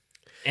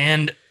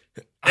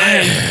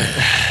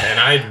And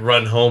I'd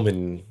run home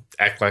and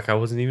act like I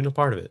wasn't even a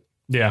part of it.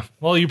 Yeah.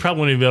 Well, you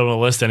probably wouldn't be able to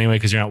list anyway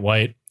because you're not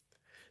white.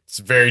 It's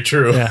very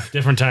true. Yeah,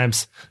 different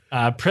times.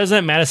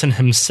 President Madison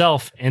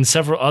himself and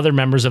several other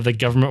members of the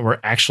government were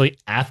actually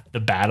at the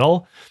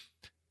battle,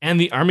 and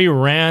the army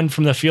ran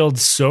from the field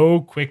so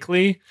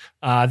quickly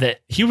that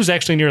he was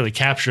actually nearly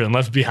captured and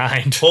left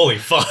behind. Holy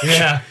fuck.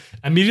 Yeah.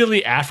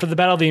 Immediately after the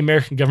battle, the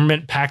American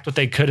government packed what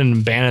they could and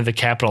abandoned the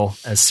capital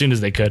as soon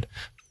as they could.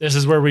 This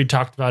is where we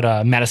talked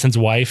about Madison's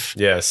wife.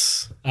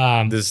 Yes.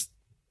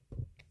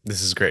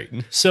 This is great.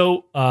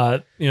 So,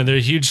 there's a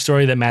huge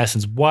story that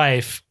Madison's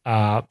wife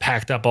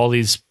packed up all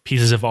these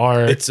pieces of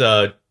art. It's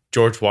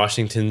George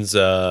Washington's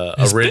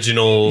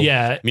original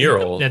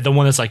mural. Yeah, the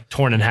one that's like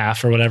torn in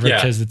half or whatever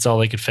because it's all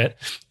they could fit.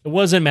 It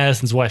wasn't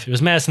Madison's wife. It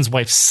was Madison's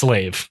wife's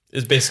slave.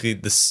 It's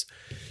basically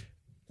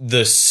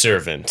the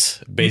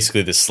servant,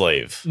 basically the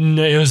slave.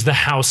 No, it was the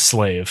house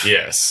slave.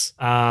 Yes.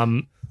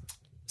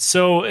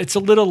 So it's a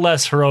little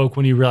less heroic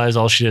when you realize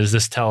all she did is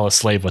just tell a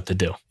slave what to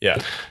do. Yeah.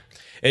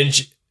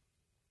 And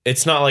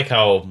it's not like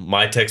how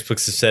my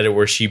textbooks have said it,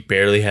 where she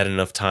barely had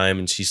enough time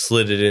and she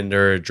slid it into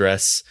her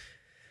dress.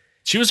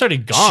 She was already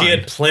gone. She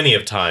had plenty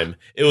of time.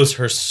 It was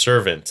her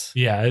servant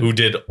who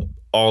did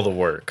all the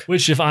work.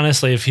 Which,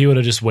 if he would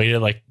have just waited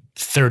like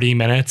 30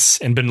 minutes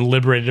and been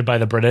liberated by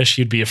the British,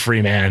 he'd be a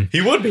free man.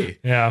 He would be.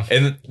 Yeah.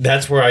 And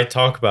that's where I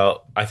talk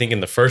about, I think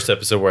in the first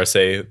episode, where I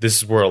say this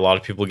is where a lot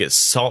of people get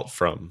salt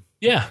from.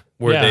 Yeah.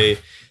 Where they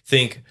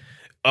think,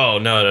 oh,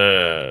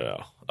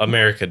 no.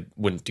 America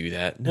wouldn't do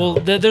that. No.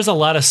 Well, there's a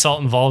lot of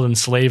salt involved in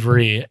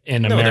slavery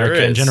in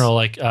America in general.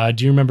 Like,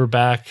 do you remember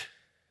back,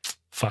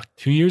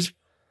 2 years?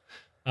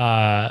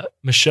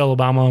 Michelle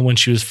Obama, when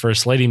she was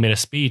first lady, made a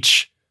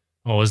speech.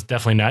 Well, it was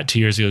definitely not 2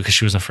 years ago because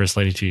she wasn't first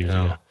lady 2 years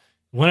ago.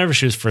 Whenever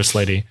she was first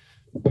lady,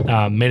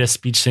 made a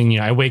speech saying,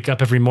 I wake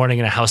up every morning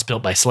in a house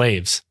built by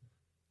slaves.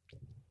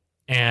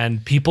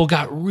 And people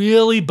got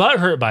really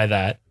butthurt by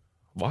that.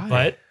 Why?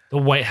 But the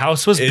White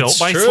House was built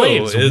by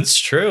slaves. It's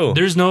true.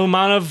 There's no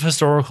amount of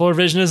historical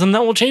revisionism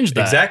that will change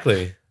that.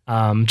 Exactly.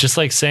 Just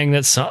like saying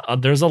that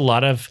there's a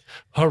lot of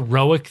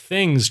heroic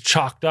things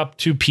chalked up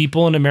to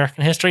people in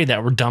American history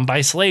that were done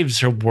by slaves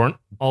who weren't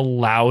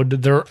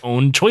allowed their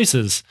own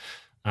choices.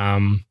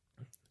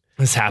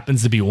 This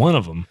happens to be one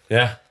of them.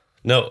 Yeah.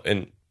 No,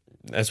 and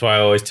that's why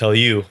I always tell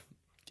you,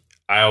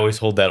 I always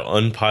hold that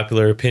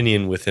unpopular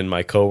opinion within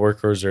my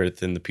coworkers or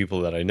within the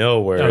people that I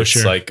know, where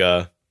it's like,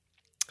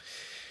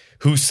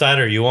 whose side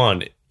are you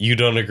on? You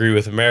don't agree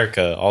with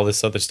America, all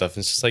this other stuff. And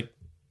it's just like,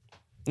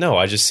 no,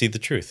 I just see the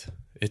truth.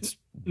 It's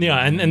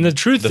and the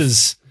truth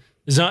is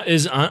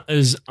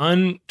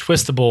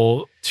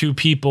untwistable to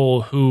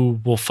people who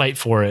will fight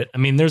for it. I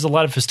mean, there's a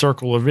lot of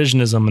historical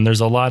revisionism, and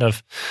there's a lot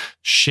of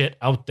shit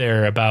out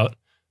there about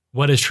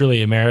what is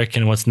truly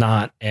American and what's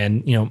not.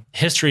 And,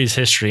 history is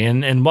history.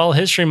 And while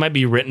history might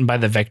be written by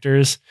the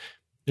victors,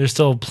 there's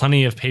still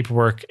plenty of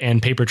paperwork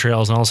and paper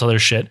trails and all this other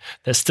shit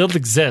that still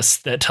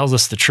exists that tells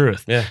us the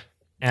truth. Yeah.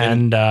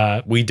 And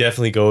we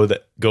definitely go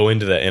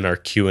into that in our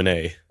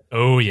Q&A.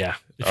 Oh, yeah.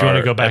 If you want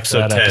to go back to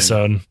that 10.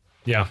 Episode.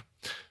 Yeah.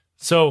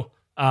 So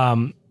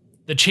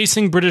the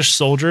chasing British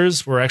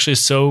soldiers were actually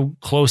so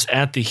close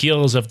at the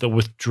heels of the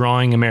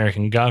withdrawing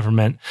American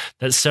government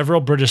that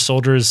several British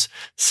soldiers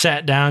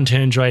sat down to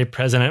enjoy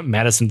President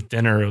Madison's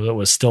dinner that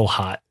was still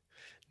hot.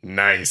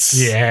 Nice.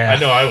 Yeah. I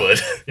know I would.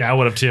 Yeah, I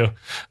would have too.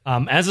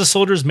 As the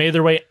soldiers made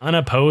their way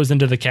unopposed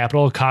into the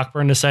capital,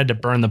 Cockburn decided to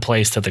burn the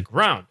place to the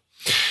ground.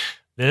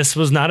 This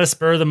was not a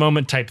spur of the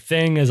moment type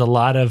thing, as a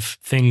lot of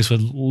things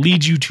would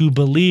lead you to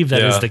believe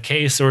that is the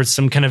case, or it's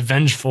some kind of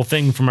vengeful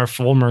thing from our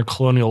former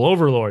colonial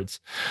overlords.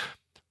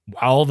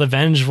 While the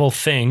vengeful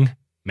thing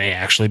may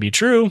actually be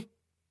true,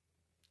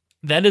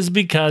 that is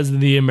because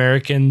the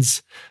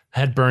Americans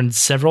had burned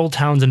several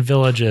towns and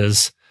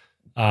villages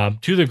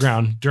to the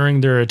ground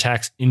during their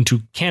attacks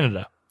into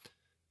Canada.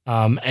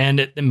 And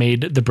it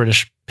made the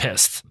British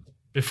pissed.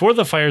 Before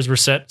the fires were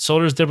set,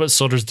 soldiers did what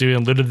soldiers do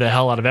and looted the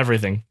hell out of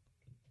everything.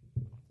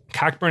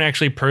 Cockburn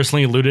actually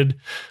personally looted,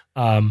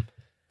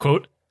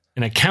 quote,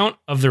 an account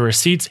of the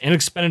receipts and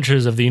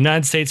expenditures of the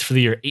United States for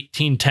the year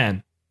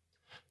 1810.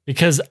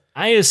 Because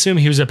I assume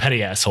he was a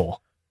petty asshole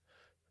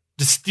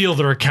to steal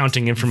their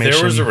accounting information.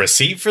 There was a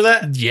receipt for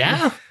that?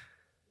 Yeah.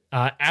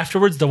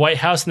 Afterwards, the White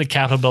House and the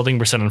Capitol building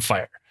were set on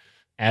fire,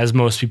 as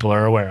most people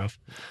are aware of.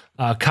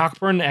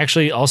 Cockburn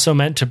actually also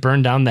meant to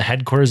burn down the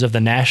headquarters of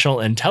the National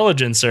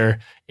Intelligencer,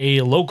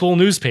 a local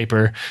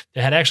newspaper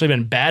that had actually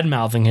been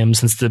bad-mouthing him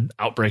since the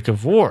outbreak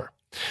of war.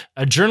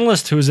 A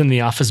journalist who was in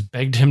the office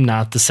begged him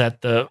not to set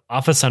the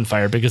office on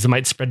fire because it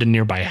might spread to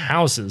nearby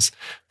houses.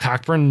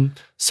 Cockburn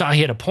saw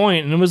he had a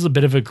point and was a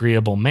bit of an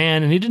agreeable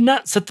man, and he did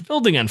not set the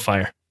building on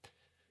fire.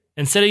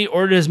 Instead, he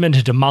ordered his men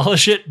to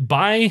demolish it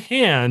by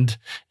hand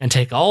and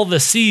take all the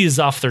C's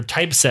off their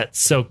typesets.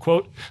 So,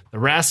 quote, the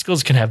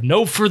rascals can have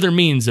no further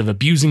means of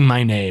abusing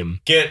my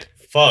name. Get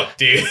fucked,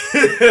 dude.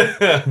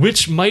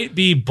 Which might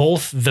be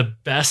both the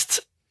best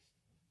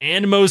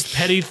and most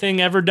petty thing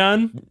ever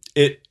done.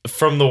 It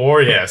from the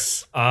war,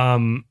 yes.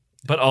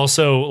 But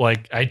also,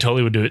 like, I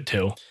totally would do it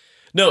too.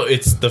 No,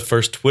 it's the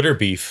first Twitter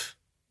beef.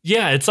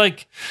 Yeah, it's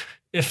like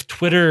if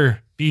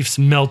Twitter beefs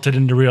melted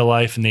into real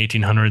life in the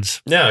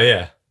 1800s. No,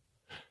 yeah.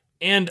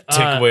 And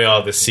take away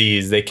all the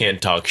C's. They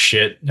can't talk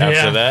shit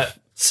after that.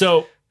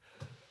 So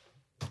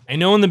I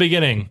know in the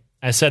beginning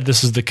I said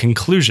this is the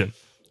conclusion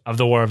of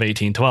the War of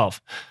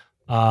 1812.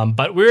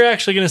 But we're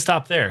actually going to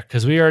stop there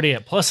because we're already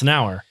at plus an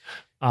hour.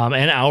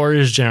 An hour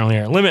is generally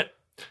our limit.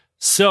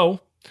 So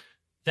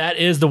that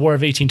is the War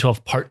of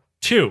 1812 part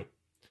 2.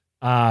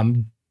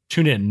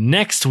 Tune in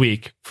next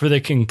week for the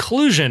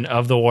conclusion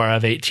of the War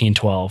of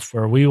 1812,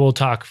 where we will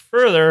talk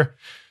further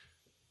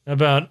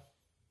about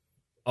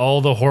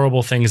all the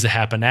horrible things that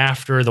happened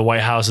after the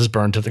White House is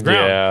burned to the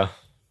ground. Yeah.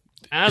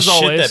 As shit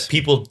always, that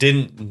people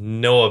didn't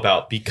know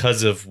about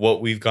because of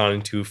what we've gone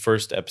into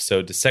first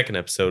episode to second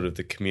episode of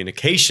the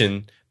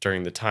communication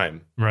during the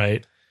time.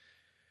 Right.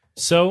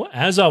 So,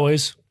 as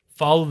always,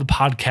 follow the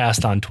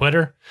podcast on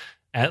Twitter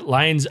at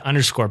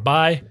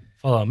Lions_by.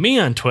 Follow me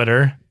on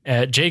Twitter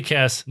at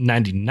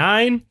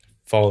JCast99.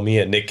 Follow me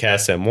at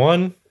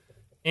NickCastM1.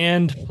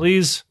 And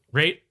please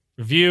rate,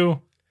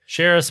 review,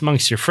 share us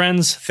amongst your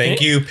friends.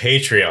 Thank you,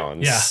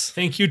 Patreons. Yeah.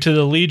 Thank you to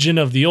the Legion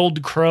of the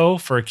Old Crow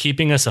for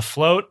keeping us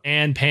afloat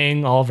and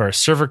paying all of our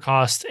server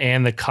costs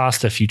and the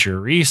cost of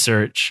future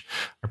research.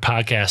 Our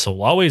podcast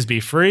will always be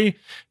free,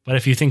 but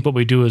if you think what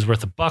we do is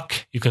worth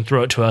 $1, you can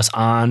throw it to us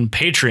on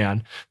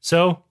Patreon.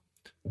 So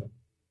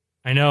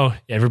I know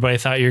everybody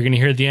thought you were going to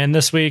hear the end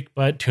this week,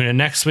 but tune in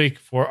next week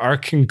for our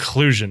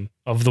conclusion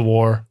of the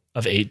War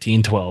of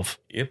 1812.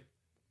 Yep.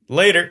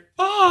 Later.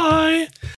 Bye.